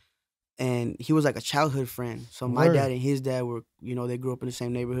 And he was like a childhood friend. So my Word. dad and his dad were, you know, they grew up in the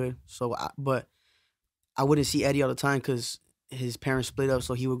same neighborhood. So, but I wouldn't see Eddie all the time because his parents split up.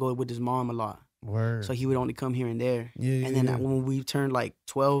 So he would go with his mom a lot. Word. So he would only come here and there. Yeah, And then yeah. when we turned like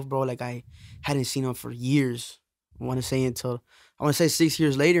 12, bro, like I hadn't seen him for years. I want to say 6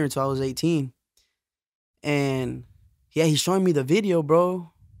 years later until I was 18. And yeah, he's showing me the video,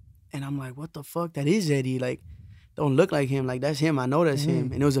 bro. And I'm like, what the fuck? That is Eddie. Like, don't look like him. Like, that's him. I know that's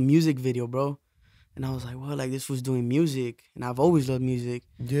him. And it was a music video, bro. And I was like, well, like this was doing music. And I've always loved music.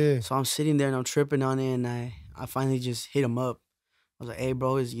 Yeah. So I'm sitting there and I'm tripping on it. And I finally just hit him up. I was like, hey,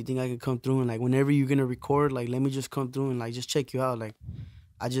 bro, you think I can come through? And like, whenever you're going to record, like, let me just come through and like, just check you out. Like,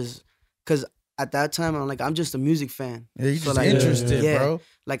 because at that time, I'm just a music fan. Yeah, you So, just like, interested, yeah. bro.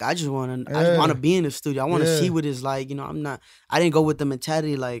 Like, I just want to Yeah. be in the studio. I want to Yeah. see what it's like. You know, I didn't go with the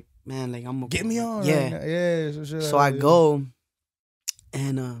mentality like, man, like, I'm going to Get me on. Yeah. Right now. Yeah. Shit So like I that. go,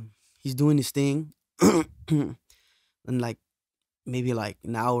 and he's doing this thing, and like maybe like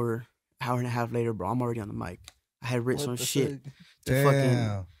an hour and a half later, bro, I'm already on the mic. I had written some shit. To fucking,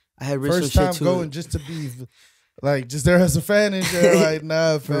 Damn. I had written First some time shit to going just to be Like, just there as a fan and shit. Like,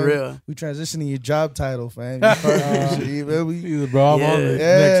 nah, fam. For real. We transitioning your job title, fam. You feel me? Bro, I'm on the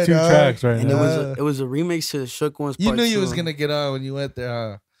next 2 tracks right And now. it was a remix to Shook Ones. You Part knew 2. you was gonna get on when you went there,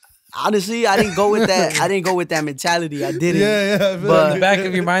 huh? Honestly, I didn't go with that. I didn't go with that mentality. I didn't. Yeah. But in the back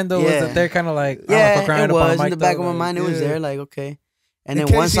of your mind though, was that they're kind of like, yeah, I it was in the back of my mind. It was there, like okay. And in then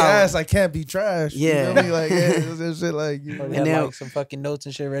case once he I asked, I can't be trash. Yeah. You know me? Like, yeah, this shit like you. and And then then- like some fucking notes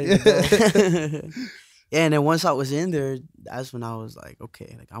and shit ready to go. yeah, and then once I was in there, that's when I was like,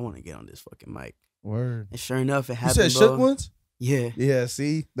 okay, like I want to get on this fucking mic. Word. And sure enough, it You happened. said Shook bro. Ones? Yeah, Yeah,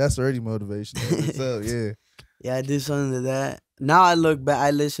 see? That's already motivation. So, yeah. yeah, I did something to that. Now I look back,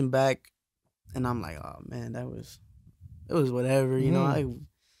 I listen back, and I'm like, oh man, it was whatever, you know.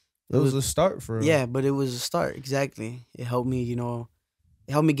 It was a start for him. Yeah, but it was a start. Exactly. It helped me, you know.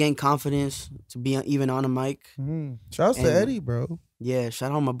 It helped me gain confidence to be even on a mic. Mm-hmm. Shouts to And- Eddie, bro. Yeah,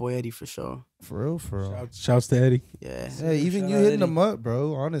 shout out my boy Eddie for sure. For real, for real. Shouts to Eddie. Yeah. Yeah, even Shout you out hitting Eddie. them up,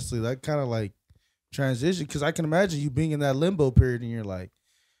 bro. Honestly, that kind of like transition. Because I can imagine you being in that limbo period and you're like,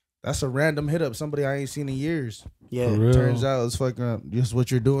 that's a random hit up, somebody I ain't seen in years. Yeah. For real. Turns out it's fucking just what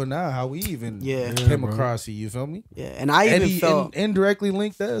you're doing now. How we even Yeah. came bro. across you. You feel me? Yeah. And I even Eddie felt indirectly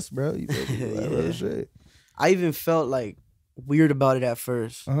linked us, bro. You feel me? Like, real Yeah. shit. I even felt like weird about it at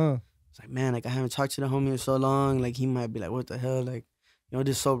first. Uh-huh. It's like, man, like I haven't talked to the homie in so long. Like he might be like, what the hell? Like, you know,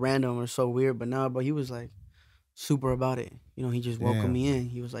 just so random or so weird. But nah, but he was like super about it. You know, he just welcomed Damn. me in.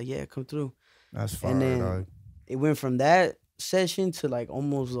 He was like, yeah, come through. That's fire, And then dog. it went from that session to like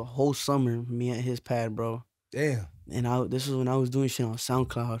almost a whole summer, me at his pad, bro. Damn. And this is when I was doing shit on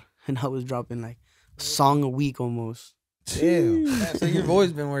SoundCloud. And I was dropping like a song a week almost. Damn. Yeah, so you've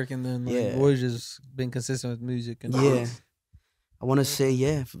always been working then. Like, Yeah. You've always just been consistent with music. And Yeah. I want to say,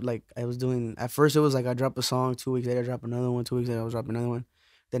 yeah, like I was doing, at first it was like I dropped a song, 2 weeks later I dropped another one, 2 weeks later I was dropping another one.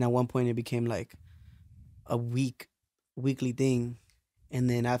 Then at one point it became like a weekly thing. And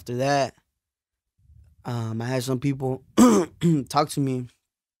then after that, I had some people talk to me,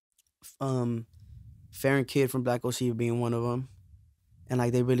 Farron Kid from Black OC being one of them. And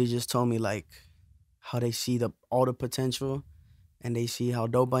like they really just told me like how they see all the potential and they see how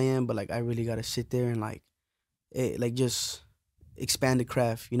dope I am, but like I really got to sit there and like just expand the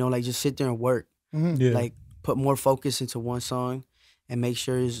craft, you know, like just sit there and work, Yeah. like put more focus into one song and make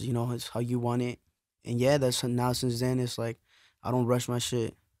sure it's how you want it. And yeah, that's now since then it's like I don't rush my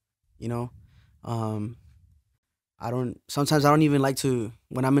shit, you know. Sometimes I don't even like to,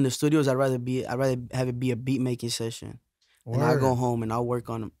 when I'm in the studios, I'd rather have it be a beat making session. And I go home and I'll work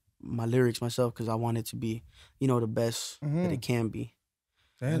on my lyrics myself because I want it to be, you know, the best that it can be.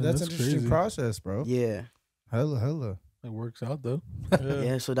 Damn, Yeah, that's an that's interesting crazy. process, bro. Yeah. Hella. It works out though.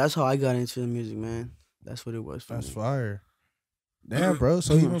 Yeah, so that's how I got into the music, man. That's what it was for That's me. fire. Damn, bro.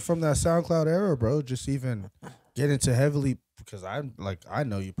 So even from that SoundCloud era, bro, just even get into heavily, because I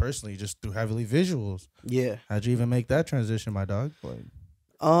know you personally just through heavily visuals. Yeah. How'd you even make that transition, my dog? Like,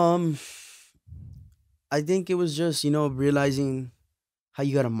 I think it was just, you know, realizing how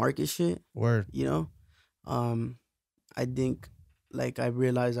you gotta market shit, word. you know? I think like I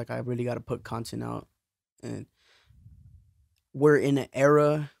realized like I really gotta put content out. And we're in an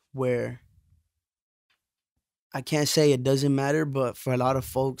era where I can't say it doesn't matter, but for a lot of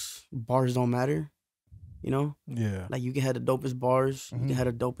folks, bars don't matter. You know? Yeah. Like you can have the dopest bars, you Mhm. can have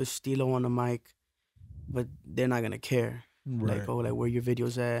the dopest stilo on the mic, but they're not gonna care. Right. Like, oh, like where your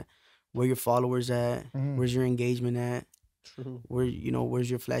videos at, where your followers at, Mhm. where's your engagement at, True. where's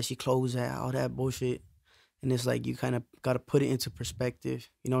your flashy clothes at, all that bullshit. And it's like you kind of gotta put it into perspective.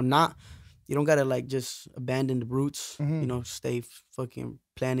 You know, you don't gotta like just abandon the roots. Mhm. You know, stay fucking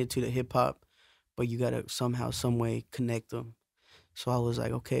planted to the hip hop, but you gotta somehow, some way connect them. So I was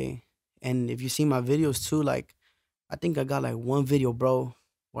like, okay. And if you see my videos too, like I think I got like one video, bro,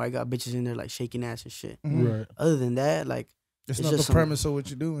 where I got bitches in there like shaking ass and shit. Mhm. Right. Other than that, like It's It's not the just some- premise of what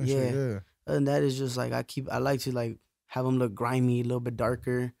you're doing. Yeah. Shit, yeah. other than that, it's just like I like to like have them look grimy, a little bit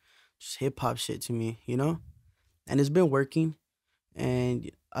darker, just hip hop shit to me, you know. And it's been working, and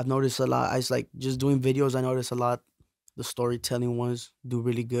I've noticed a lot. I just like just doing videos. I noticed a lot. The storytelling ones do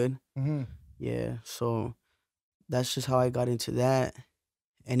really good. Mhm. Yeah, so that's just how I got into that,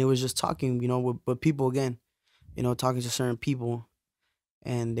 and it was just talking, you know, with people again, you know, talking to certain people,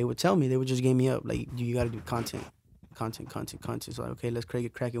 and they would tell me, they would just give me up like, you got to do content. So like, okay, let's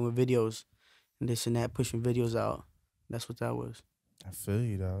crack it with videos, and this and that, pushing videos out. That's what that was. I feel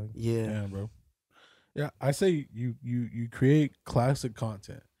you, dog. Yeah, Yeah, bro. Yeah, I say you create classic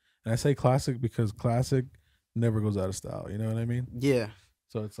content, and I say classic because classic never goes out of style. You know what I mean? yeah,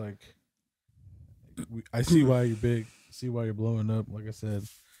 So it's like, I see why you're big, see why you're blowing up. Like I said,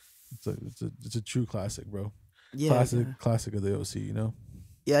 it's a true classic, bro. Yeah, classic of the OC, you know.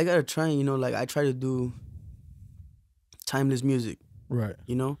 yeah, I gotta try. You know, like I try to do timeless music. Right.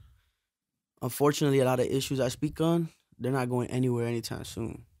 You know, unfortunately, a lot of issues I speak on, they're not going anywhere anytime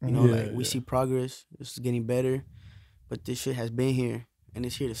soon. You know, like we see progress, it's getting better, but this shit has been here and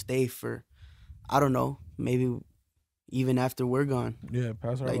it's here to stay for, I don't know, maybe even after we're gone. Yeah,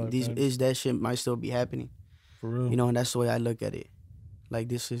 past our like lifetime. that shit might still be happening. For real. You know, and that's the way I look at it. Like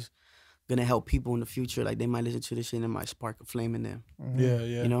this is gonna help people in the future. Like they might listen to this shit and it might spark a flame in them. Yeah,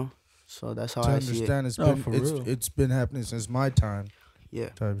 yeah. You know, so that's how To I see it. understand, it's been happening since my time. Yeah,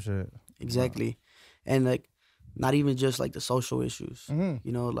 type shit. exactly. And like, not even just like the social issues. Mm-hmm.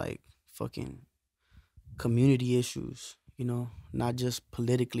 You know, like fucking community issues. You know, not just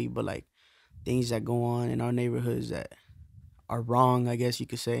politically, but like things that go on in our neighborhoods that are wrong, I guess you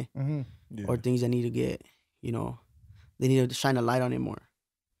could say, Mm-hmm. Yeah. or things that need to get, you know, they need to shine a light on it more.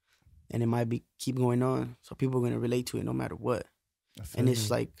 And it might be keep going on, so people are gonna relate to it no matter what. And it's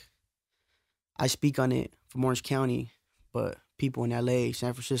like, I speak on it from Orange County, but people in LA,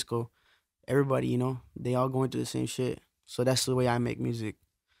 San Francisco, everybody, you know, they all going through the same shit. So that's the way I make music.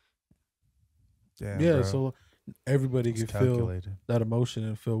 Damn, yeah, bro. so everybody It's can feel calculated. that emotion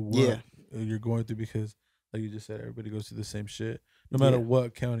and feel what Yeah. you're going through, because like you just said, everybody goes through the same shit. No matter Yeah.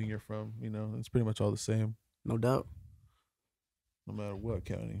 what county you're from, you know, it's pretty much all the same. No doubt. No matter what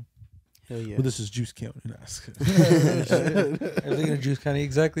county. Hell yeah. But this is Juice County. Nah, I was thinking of Juice County.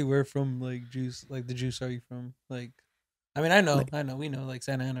 Exactly where from, like, Juice, like, the Juice are you from? Like, I mean, I know, we know, like,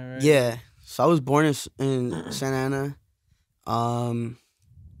 Santa Ana, right? Yeah. So I was born in Santa Ana.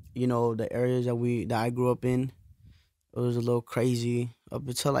 You know, the areas that I grew up in, it was a little crazy. Up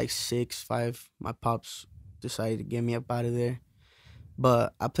until like 6, 5, my pops decided to get me up out of there.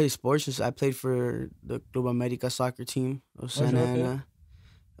 But I played sports. I played for the Club America soccer team of Santa Ana.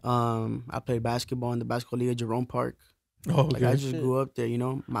 I played basketball in the basketball league at Jerome Park. Oh, Like, I just grew up there, you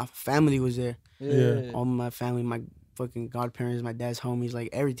know. My family was there. Yeah. All my family, my fucking godparents, my dad's homies, like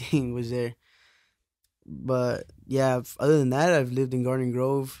everything was there. But yeah, other than that, I've lived in Garden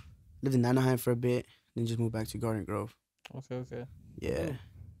Grove, lived in Anaheim for a bit, then just moved back to Garden Grove. Okay. Yeah. Oh.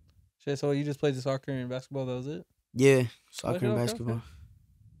 Shit, so you just played the soccer and basketball, that was it? Yeah, soccer and Okay. basketball.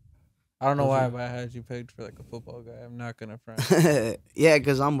 I don't know Those why, are- but I had you pegged for like a football guy. I'm not gonna front. Yeah,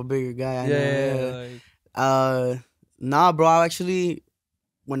 because I'm a bigger guy. I know. Like, Nah, bro. I actually,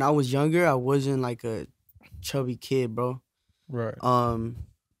 when I was younger, I wasn't like a chubby kid, bro. Right.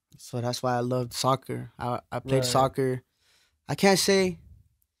 So that's why I loved soccer. I played Right. soccer. I can't say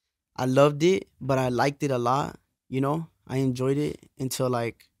I loved it, but I liked it a lot. You know, I enjoyed it until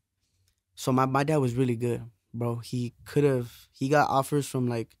like, so my dad was really good, bro. He got offers from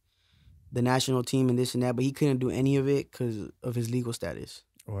like the national team and this and that, but he couldn't do any of it because of his legal status.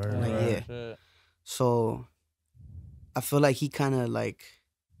 Word. Like, right, yeah. shit. So I feel like he kind of like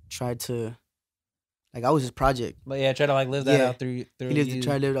tried to, like, I was his project. But yeah, try to like live that Yeah. out through He lived you. to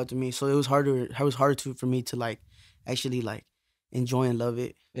try to live it out to me. So it was harder for me to like actually like enjoy and love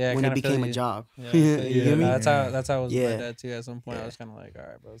it Yeah, when it kinda feel became a you. job. Yeah, I You feel get you. me? That's how it was with Yeah. my dad too. At some point, I Yeah. was kind of like, all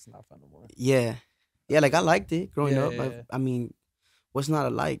right, bro, it's not fun no more. Yeah. Yeah, like I liked it growing Yeah, up. yeah. I mean, what's not a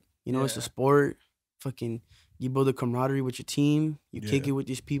like? You know, it's a Yeah. sport. Fucking, you build a camaraderie with your team. You kick Yeah. it with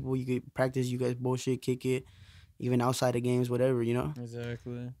these people. You get practice. You guys bullshit, kick it, even outside of games, whatever. You know.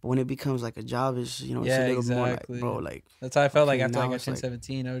 Exactly. But when it becomes like a job, it's it's Yeah, a little exactly. more like, bro, like That's how I felt like Okay, after like now I it's turned like-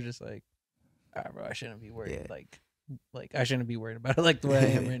 17. I was just like, all right, bro, I shouldn't be worried. Yeah. Like I shouldn't be worried about it like the way I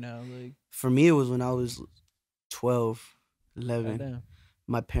am right now. Like, for me, it was when I was 12, 11. goddamn.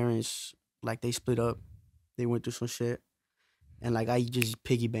 My parents, like, they split up. They went through some shit. And, like, I just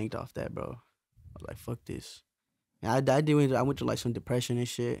piggy banked off that, bro. I was like, fuck this. And I went through, like, some depression and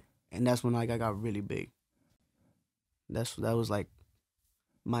shit. And that's when, like, I got really big. That was, like,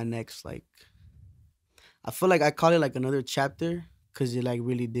 my next, like... I feel like I call it, like, another chapter because it, like,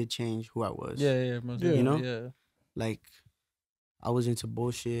 really did change who I was. Yeah, most Yeah. You know? yeah. Like, I was into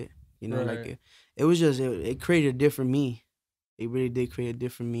bullshit. You know, Right. like, it was just... It created a different me. It really did create a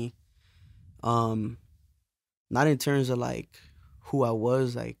different me. Not in terms of like who I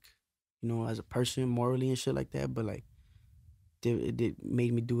was, like, you know, as a person morally and shit like that, but like it did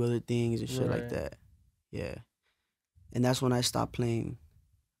made me do other things and shit like Right. that. Yeah. And that's when I stopped playing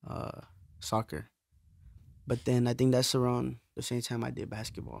soccer. But then I think that's around the same time I did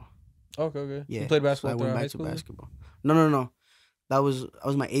basketball. Okay. Yeah. You played So I basketball went throughout back high to school? basketball. No. That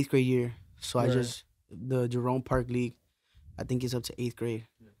was my 8th grade year. So I Right. just the Jerome Park League, I think it's up to 8th grade.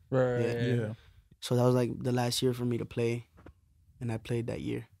 Right. Yeah. Yeah. So that was like the last year for me to play, and I played that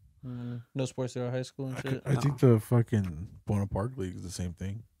year. No sports throughout high school and shit. I think the fucking Bonaparte League is the same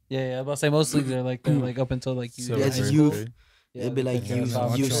thing. Yeah, I'm about to say most leagues are like that, like up until like you. Yeah, it's high youth. school. Yeah, It'd be like they youth,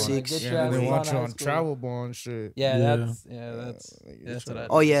 cut you off. U6. Get your Yeah, ass they on want you high on school. travel ball and shit. Yeah, Yeah. that's what I.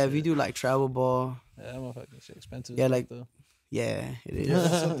 Oh do. yeah, if Shit. you do like travel ball, Yeah, that motherfucking shit expensive. Yeah, as fuck, like- though. yeah, it is.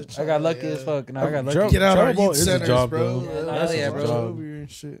 Yeah. I got lucky as fuck. No, I got lucky. Get out Travel our ball youth is a centers, job, bro. though. Yeah, That's yeah, a bro. job over here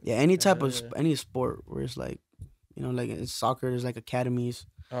and shit. Yeah, any type of Yeah. any sport where it's like, you know, like in soccer, there's like academies.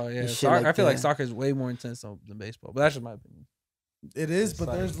 Oh yeah, and shit Soc- like I feel like that. soccer is way more intense than baseball, but that's just my opinion. It is, It's but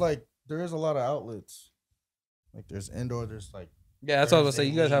like- there is a lot of outlets. Like there's indoor, there's like Yeah, that's what I was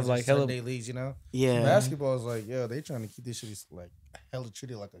Thursday gonna say. You guys have leagues like and hella. Sunday leagues, you know. Yeah, Basketball is like, they trying to keep this shit like hella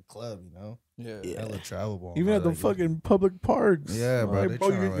treated like a club, you know. Yeah. Hella travel ball. Even at the like, fucking public parks. Yeah, bro, Like, they bro,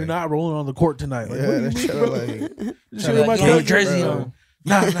 tryna, you're like- not rolling on the court tonight. Like, Yeah, what do they you mean, tryna, bro? like- Just tryna, show like, my get your cousin, jersey bro. on.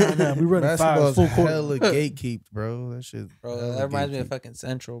 Nah. We running Basketball five full is court. hella gatekeep, bro. That shit. Bro, hella that reminds me of gatekeep. fucking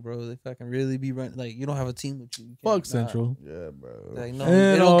Central, bro. They fucking really be running. Like, you don't have a team with you. You Fuck can't- Central. Yeah, bro. Like, no, And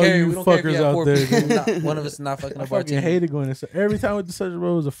they don't all care. you We don't care if you fuckers have out 4 there, people. dude. Not, one of us is not fucking I up our fucking team. hated going to every time with the Central,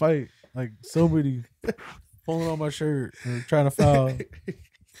 bro, was a fight. Like somebody pulling on my shirt or trying to foul.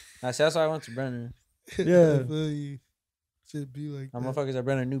 Nah, see, that's why I went to Brenner. Yeah. I feel you. Should be like My that. motherfuckers at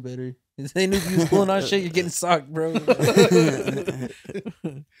Brenner knew better. They knew if you was pulling on shit, you're getting socked, bro.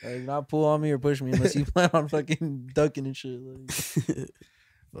 Like, not pull on me or push me unless you plan on fucking ducking and shit. Like,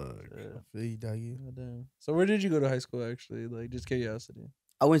 Fuck. yeah. I feel you, doggy. Goddamn. So where did you go to high school, actually? Like, just curiosity.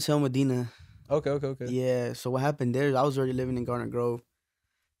 I went to El Medina. Okay. Yeah, so what happened there? I was already living in Garden Grove,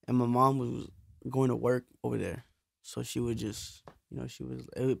 and my mom was going to work over there, so she would just, you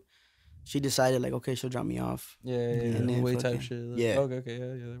know, she decided like, okay, she'll drop me off. Yeah, And then way type fucking- shit. Like, yeah. Okay, yeah,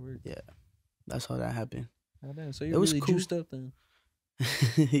 that worked. That's how that happened. Goddamn, so It you're was really cool. juiced up then.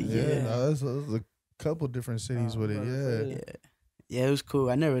 Yeah, no, there's a couple different cities with it. yeah, yeah, it was cool.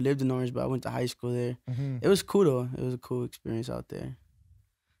 I never lived in Orange, but I went to high school there. Yeah. Mhm. It was cool though. It was a cool experience out there.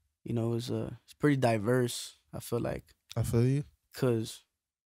 You know, it's pretty diverse. I feel like, I feel you. cause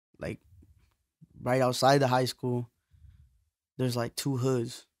like right outside the high school, there's like 2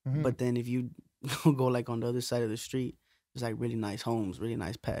 hoods. Mhm. But then if you go like on the other side of the street, there's like really nice homes, really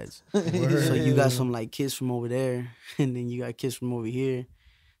nice pads. Word. So you Yeah. got some like kids from over there, and then you got kids from over here.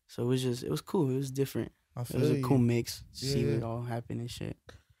 So it was cool. It was different. I It feel was a you. cool mix to see Yeah. what all happened and shit.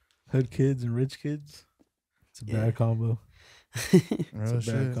 Hood kids and rich kids. It's a Yeah. bad combo. Real It's a bad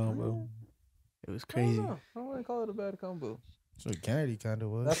shit. combo. It was I crazy. don't want to call it a bad combo. That's what Kennedy kind of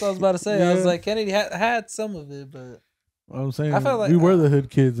was. That's what I was about to say. I was Yeah. like, Kennedy had some of it, but I'm saying I felt like- we were the hood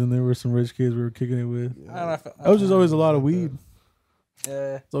kids and there were some rich kids we were kicking it with. I don't know. That was just always a lot of weed.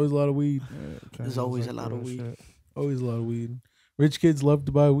 Yeah. It's always a lot of weed. There's always a lot of weed. Always a lot of weed. Rich kids love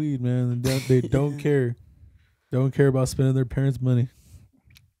to buy weed, man. And they don't care. Don't care about spending their parents' money.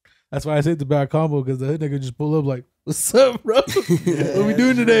 That's why I say it's a bad combo, because the hood nigga just pull up like, "What's up, bro? What we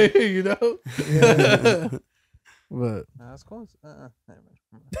doing today?" You know. But Nah, that's cool. Never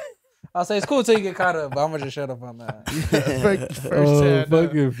mind. I'll say it's cool until you get caught up, but I'm gonna just shut up on that.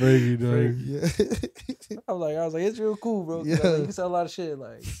 fucking Frankie, dog. Yeah. I was like, it's real cool, bro. 'cause, Yeah. like, you can sell a lot of shit.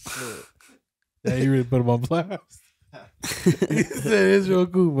 Like, shit. Yeah, you really put him on blast. He said it's real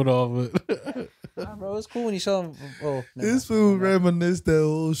cool, but all but Nah, bro, it's cool when you show them. Oh, never This mind. fool reminisced that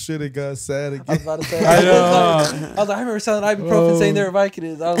old shit and got sad I was again. about to say. I know. I was like, I remember selling ibuprofen, saying they were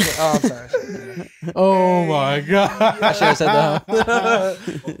Vicodins. I was like, oh, I'm sorry. oh my I god, should have said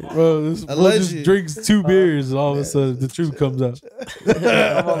that. bro, this fool Alleged. just drinks 2 beers, and all of a sudden the truth comes out.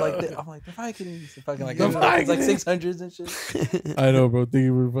 I'm all like, the Vicodins. Fucking like, The it's like Vicodins. 600s and shit. I know, bro.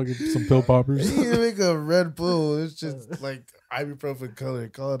 Thinking we're fucking some pill poppers. You make a Red Bull. It's just like ibuprofen color.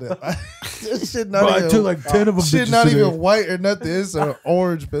 Call it. This shit not Bro, I even. took like 10 of them. shit bitches not today. even white or nothing. It's an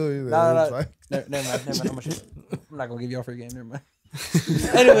orange pill. No. It's like- Never mind. I'm not gonna give y'all free game. Never mind.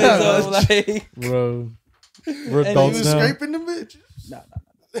 Anyway, so like, Bro, we're You adults was now. scraping the bitch. no,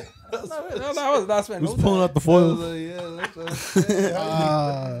 I was not spending. Who's pulling out the foil?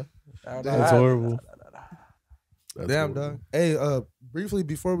 That's horrible. That's Damn, horrible. dog. Hey, briefly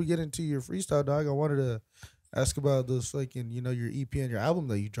before we get into your freestyle, dog, I wanted to ask about those fucking, your EP and your album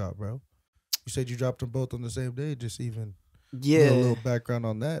that you dropped, bro. You said you dropped them both on the same day. Just even a Yeah. little background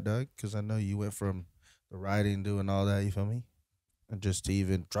on that, dog, because I know you went from the writing, doing all that. You feel me? And just to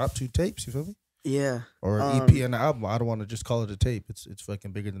even drop 2 tapes. You feel me? Yeah. Or an EP and an album. I don't want to just call it a tape. It's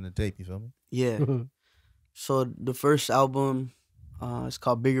fucking bigger than a tape. You feel me? Yeah. So the first album, it's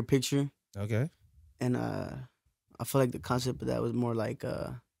called Bigger Picture, Okay. and I feel like the concept of that was more like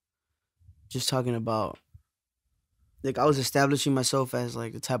just talking about, like, I was establishing myself as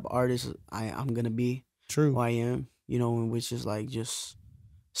like the type of artist I'm gonna be, True. who I am, which is like just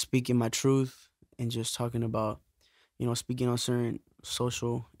speaking my truth and just talking about, speaking on certain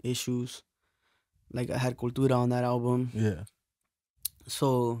social issues. Like I had cultura on that album. Yeah.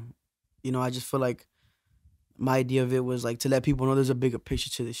 So, you know, I just feel like my idea of it was like to let people know there's a bigger picture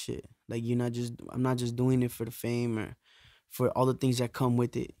to this shit. Like I'm not just doing it for the fame or for all the things that come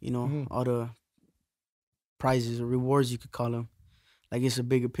with it, you know, all the prizes or rewards you could call them. Like it's a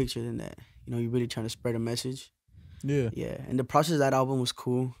bigger picture than that. You know, you're really trying to spread a message. Yeah. Yeah. And the process of that album was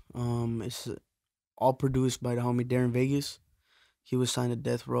cool. It's all produced by the homie Darren Vegas. He was signed to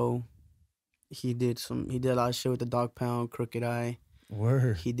Death Row. He did a lot of shit with the Dog Pound, Crooked Eye.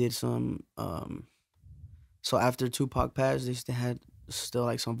 Word. He did some so after Tupac passed, they still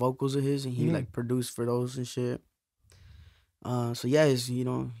like some vocals of his, and he like produced for those and shit. So yeah, he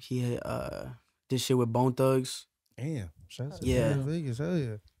did shit with Bone Thugs. Damn. Shout out to Yeah. Vegas. Hell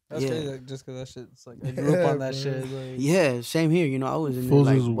yeah. That's Yeah. crazy, like, just because that shit's like I grew up on that bro. shit. Like, Yeah, same here. You know, I was in there Fools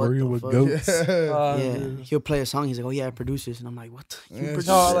like, was what working the with fuck? goats. Yeah, dude. he'll play a song. He's like, "Oh yeah, I produced this," and I'm like, "What? You Yeah, produced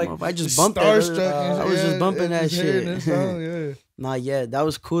no, it? like, Motherfucker? I just bumped that. Starstruck and I was shit, just bumping yeah, that just hearing shit." that song, yeah. Nah, yeah, that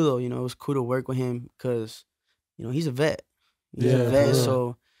was cool though. You know, it was cool to work with him because, you know, he's a vet. He's Yeah, a vet. for real.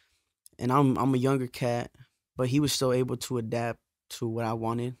 So, and I'm a younger cat, but he was still able to adapt to what I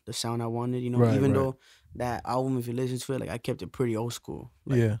wanted, the sound I wanted. You know, Right, even right. though that album, if you listen to it, like I kept it pretty old school.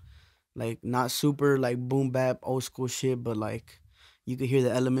 Like, Yeah. like not super like boom bap old school shit, but like you could hear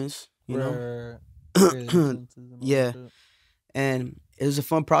the elements, you know. Yeah. And it was a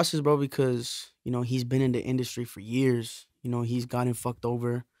fun process, bro, because you know he's been in the industry for years. You know, he's gotten fucked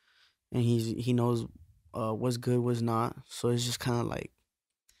over, and he knows what's good, what's not. So it's just kind of like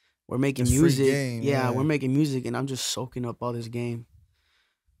we're making It's free music. game, yeah, yeah. we're making music, and I'm just soaking up all this game.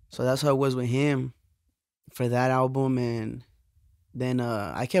 So that's how it was with him for that album, and then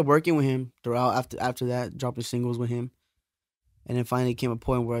I kept working with him throughout after that, dropping singles with him. And then finally came a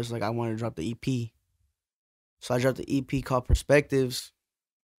point where it's like I wanted to drop the EP. So I dropped the EP called Perspectives.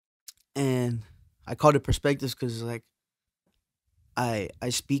 And I called it Perspectives because like I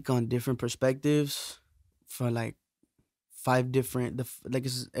speak on different perspectives for like 5 different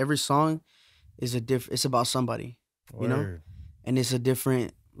every song is it's about somebody, you know? Word. And it's a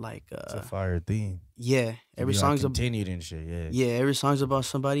different like It's a fire theme. yeah, every Be, like, song's continued and shit, yeah. yeah, every song's about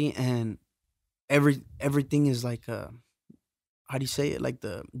somebody, and everything is like how do you say it? Like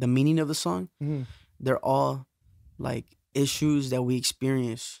the meaning of the song. Mhm. They're all like issues that we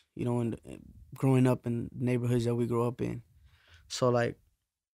experience, you know, growing up in neighborhoods that we grow up in. So like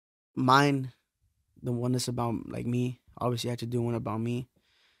mine, the one that's about like me, obviously I had to do one about me.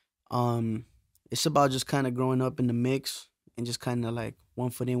 It's about just kind of growing up in the mix and just kind of like one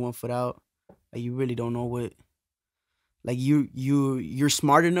foot in, one foot out. Like you really don't know what. Like you're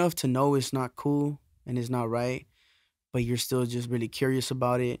smart enough to know it's not cool and it's not right, but you're still just really curious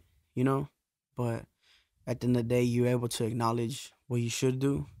about it, you know? But at the end of the day, you're able to acknowledge what you should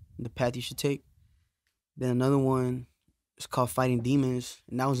do, the path you should take. Then another one is called Fighting Demons,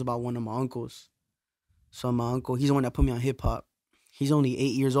 and that was about one of my uncles. So my uncle, he's the one that put me on hip hop. He's only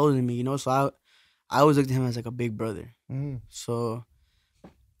 8 years older than me, you know? So I always looked at him as like a big brother. Mhm. So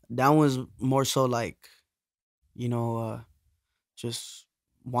that was more so like, you know, just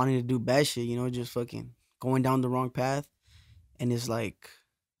wanting to do bad shit, you know, just fucking going down the wrong path. And it's like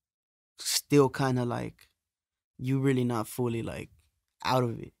still kind of like you really not fully like out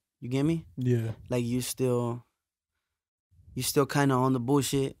of it. You get me? Yeah. Like you still kind of on the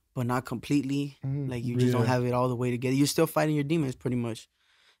bullshit, but not completely. Mhm. Like you just don't Yeah. have it all the way together. You're still fighting your demons pretty much.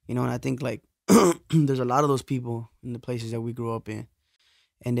 You know, and I think like there's a lot of those people in the places that we grew up in.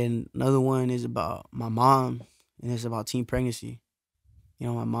 And then another one is about my mom, and it's about teen pregnancy. You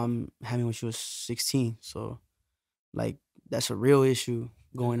know, my mom had me when she was 16. So, like, that's a real issue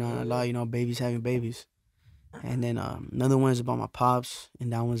going on a lot, you know, babies having babies. And then another one is about my pops,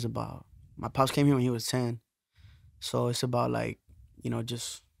 and that one's about, my pops came here when he was 10. So it's about, like, you know,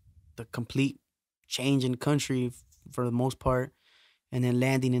 just the complete change in the country for the most part, and then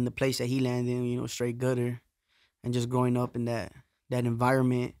landing in the place that he landed in, you know, straight gutter, and just growing up in that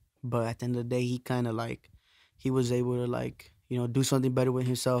environment. But at the end of the day, he kind of like, he was able to like, you know, do something better with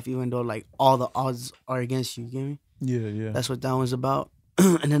himself, even though like all the odds are against you. You get me? Yeah, yeah. That's what that one's about.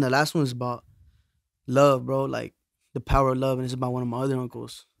 And then the last one is about love, bro. Like the power of love, and it's about one of my other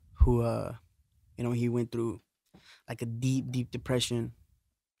uncles who, you know, he went through like a deep depression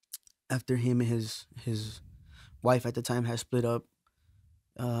after him and his wife at the time had split up.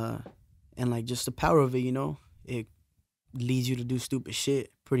 And like just the power of it, you know, it leads you to do stupid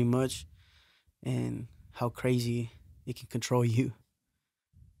shit pretty much, and how crazy it can control you.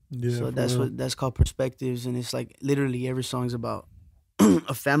 Yeah. So for real. that's called Perspectives, and it's like literally every song's about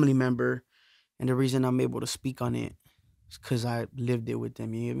a family member, and the reason I'm able to speak on it because I lived it with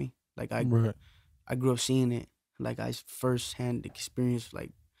them. You hear me? Like I grew up seeing it. Like I firsthand experienced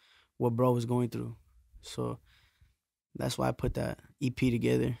like what bro was going through. So that's why I put that EP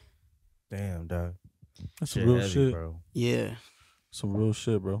together. Damn, dog. That's some real heavy, shit, bro. Yeah. Some real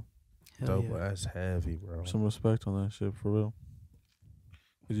shit, bro. Hell Dope, yeah. that's heavy, bro. Some respect on that shit, for real.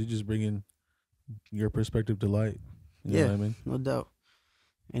 Because you just bringing your perspective to light. You know what I mean? No doubt.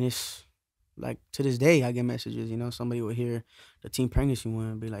 And it's like to this day I get messages, you know, somebody will hear the teen pregnancy one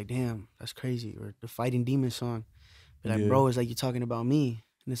and be like, damn, that's crazy. Or the Fighting Demon song. Be like, bro, it's like you're talking about me.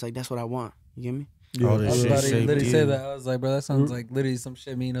 And it's like, that's what I want. You get me? Yeah, All I this was shit about to shaped literally you. say that. I was like, bro, that sounds like literally some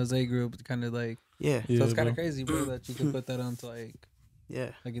shit me and Jose grew up kind of like. Yeah. Yeah, So it's kind bro. of crazy, bro, that you could put that onto like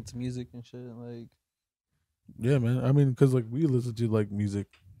Yeah. into music and shit. Like, Yeah, man. I mean, because like we listen to like music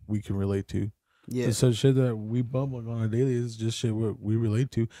we can relate to. Yeah. It's such shit that we bump on a daily. It's just shit what we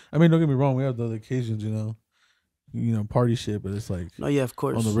relate to. I mean, don't get me wrong. We have the other occasions, you know, party shit. But it's like No, yeah, of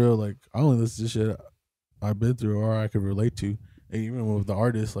course. on the real, like I only listen to shit I've been through or I could relate to. And even with the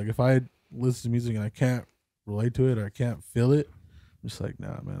artist, like if I listen to music and I can't relate to it or I can't feel it, I'm just like,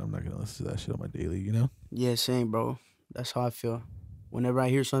 nah, man, I'm not gonna listen to that shit on my daily. You know? Yeah, same, bro. That's how I feel. Whenever I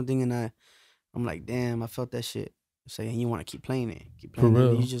hear something and I'm like, damn, I felt that shit. Say, and you want to keep playing it. Keep playing For it.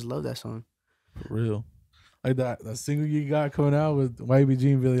 real. You just love that song. For real. Like that single you got coming out with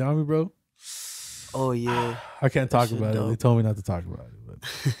YBG and Viliami, bro. Oh, yeah. I can't talk shit about it. They dope. told me not to talk about it,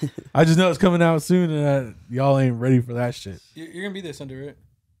 but I just know it's coming out soon, and that y'all ain't ready for that shit. you're gonna be there Sunday, right?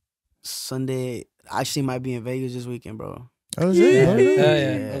 Sunday, I actually might be in Vegas this weekend, bro. Oh, shit. Hell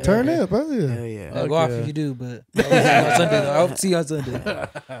yeah. Yeah. Turn up, oh, yeah. Hell yeah. Go off Okay. if you do, but I'll see you on Sunday. Though. I hope to see you on Sunday.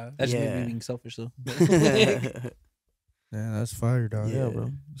 That's just Yeah. me being selfish, though. Yeah, that's fire, dog. Yeah, bro.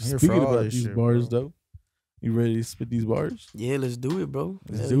 here for Speaking all about this these shit, bars, bro. though, you ready to spit these bars? Yeah, let's do it, bro.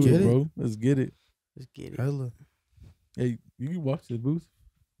 Let's Hell do yeah. it, bro. Let's get it. Let's get it. Hella. Hey, you can walk to the booth.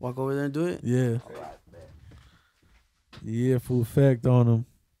 Walk over there and do it? Yeah. Yeah, full effect on them.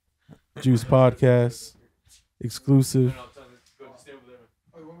 Juice Podcast. Exclusive.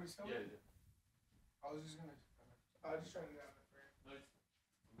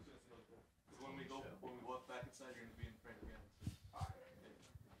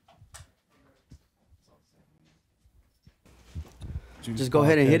 Juice Just go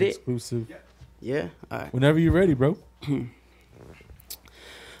ahead and Podcast hit it. Exclusive. Yeah? All right. Whenever you're ready, bro.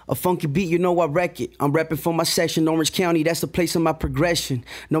 A funky beat, you know I wreck it. I'm repping for my section, Orange County, that's the place of my progression.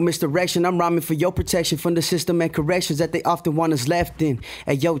 No misdirection, I'm rhyming for your protection from the system and corrections that they often want us left in.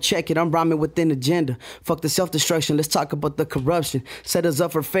 Hey, yo, check it, I'm rhyming with an agenda. Fuck the self-destruction, let's talk about the corruption. Set us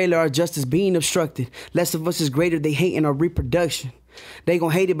up for failure, our justice being obstructed. Less of us is greater, they hating our reproduction. They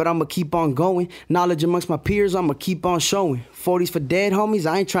gon' hate it, but I'ma keep on going. Knowledge amongst my peers, I'ma keep on showing. 40s for dead homies,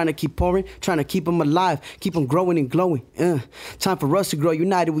 I ain't trying to keep pouring. Trying to keep them alive, keep them growing and glowing. Time for us to grow,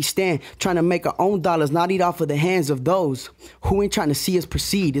 united we stand. Trying to make our own dollars, not eat off of the hands of those who ain't trying to see us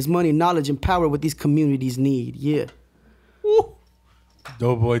proceed. It's money, knowledge, and power what these communities need, yeah.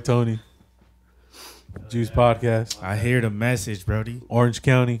 Doughboy Tony. Juice Podcast. I hear the message, Brody. Orange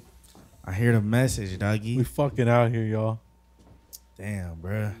County. I hear the message, doggy. We fucking out here, y'all. Damn,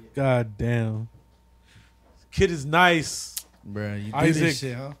 bruh. God damn. Kid is nice. Bruh, you do Isaac. this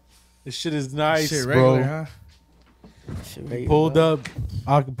shit, huh? This shit is nice, Shit bro. regular, huh? Shit, right, Pulled bro. up,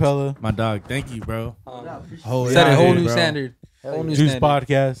 acapella, My dog, thank you, bro. Whole Set a out whole here, new bro. standard. Whole new Juice standard.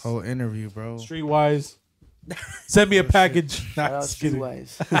 Podcast, Whole interview, bro. Streetwise. Send me a package. Shout out Just kidding.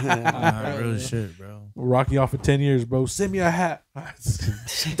 Streetwise. Real shit, bro. We'll rock you off for 10 years, bro. Send me a hat.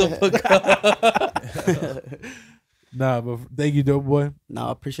 Nah, but thank you, Doughboy. No,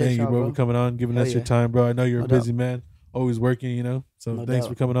 I appreciate Thank you, y'all, bro, bro. for coming on, giving Hell us your yeah. time, bro. I know you're No a busy man, always working, you know. So No thanks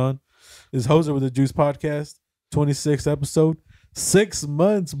doubt. for coming on. This is Jose with the Juice Podcast, 26th episode. 6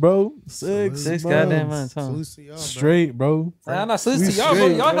 months, bro. Six goddamn months, huh? Salute to y'all, bro. Straight, bro. Nah, nah, salute to We y'all, bro.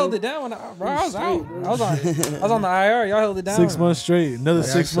 straight, Y'all bro. held it down when I was out. I was on the IR. Y'all held it down. 6 months straight. Another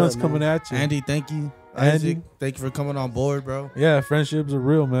That's 6 months up, coming man. at you. Andy, thank you. Andy. Isaac, thank you for coming on board, bro. Yeah, friendships are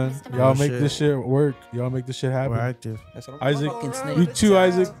real, man. Y'all Real make shit. this shit work. Y'all make this shit happen. We're active. That's what I'm Isaac, fucking snake. you too,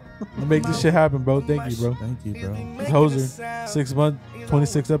 Isaac. You make this shit happen, bro. Thank you, bro. Thank you, bro. It's Hoser. 6 month,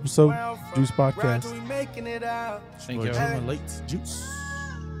 26th episode, Juice Podcast. Thank you. Late juice.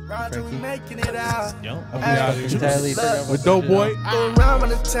 Ride till we making it out. Entirely forgot With about that Doughboy. Go around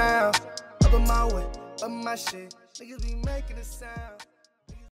the town, up in my way, up my shit. Niggas be making it sound.